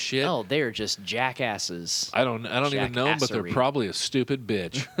full of shit. Oh, they're just jackasses. I don't even know them, but they're Jackassery. probably a stupid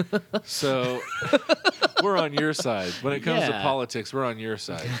bitch. So we're on your side. When it comes to Yeah. politics, we're on your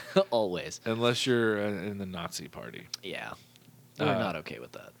side. Always. Unless you're in the Nazi party. Yeah. We're not okay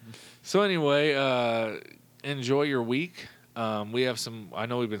with that. So anyway, enjoy your week. We have I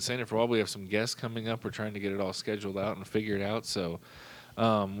know we've been saying it for a while, we have some guests coming up. We're trying to get it all scheduled out and figured out. So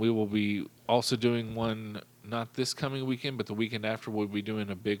we will be also doing one, not this coming weekend, but the weekend after. We'll be doing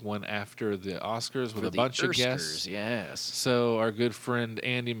a big one after the Oscars with For a the bunch of Erskers, guests. Yes. So our good friend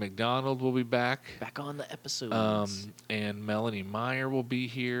Andy McDonald will be back. Back on the episodes. And Melanie Meyer will be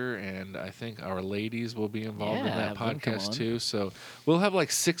here, and I think our ladies will be involved in Yeah, that have them come podcast on. too. So we'll have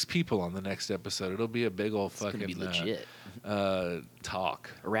like 6 people on the next episode. It'll be a big old It's gonna fucking be legit. talk.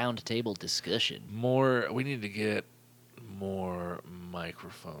 A round table discussion. We need to get more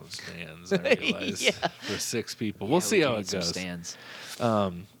microphone stands. I realize Yeah. for 6 people. Yeah, We'll see we how need it some goes. Stands.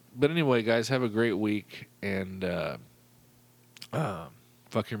 But anyway, guys, have a great week, and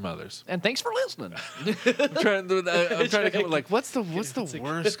fuck your mothers. And thanks for listening. I'm trying to come up like, what's the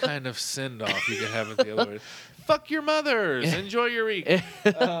worst kind of send off you could have at the other way? Fuck your mothers. Enjoy your week.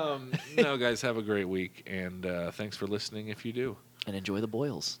 No, guys, have a great week, and thanks for listening. If you do, And enjoy the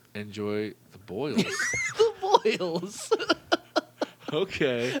boils. enjoy the boils. The boils. boils.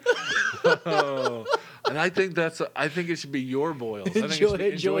 Okay. Oh. And I think it should be your boils. I think it should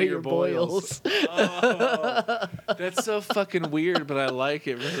be enjoy your boils. Oh, that's so fucking weird, but I like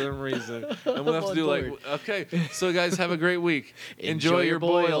it for some reason. And we'll have to do like, okay, so guys, have a great week. Enjoy your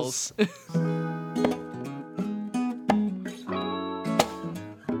boils.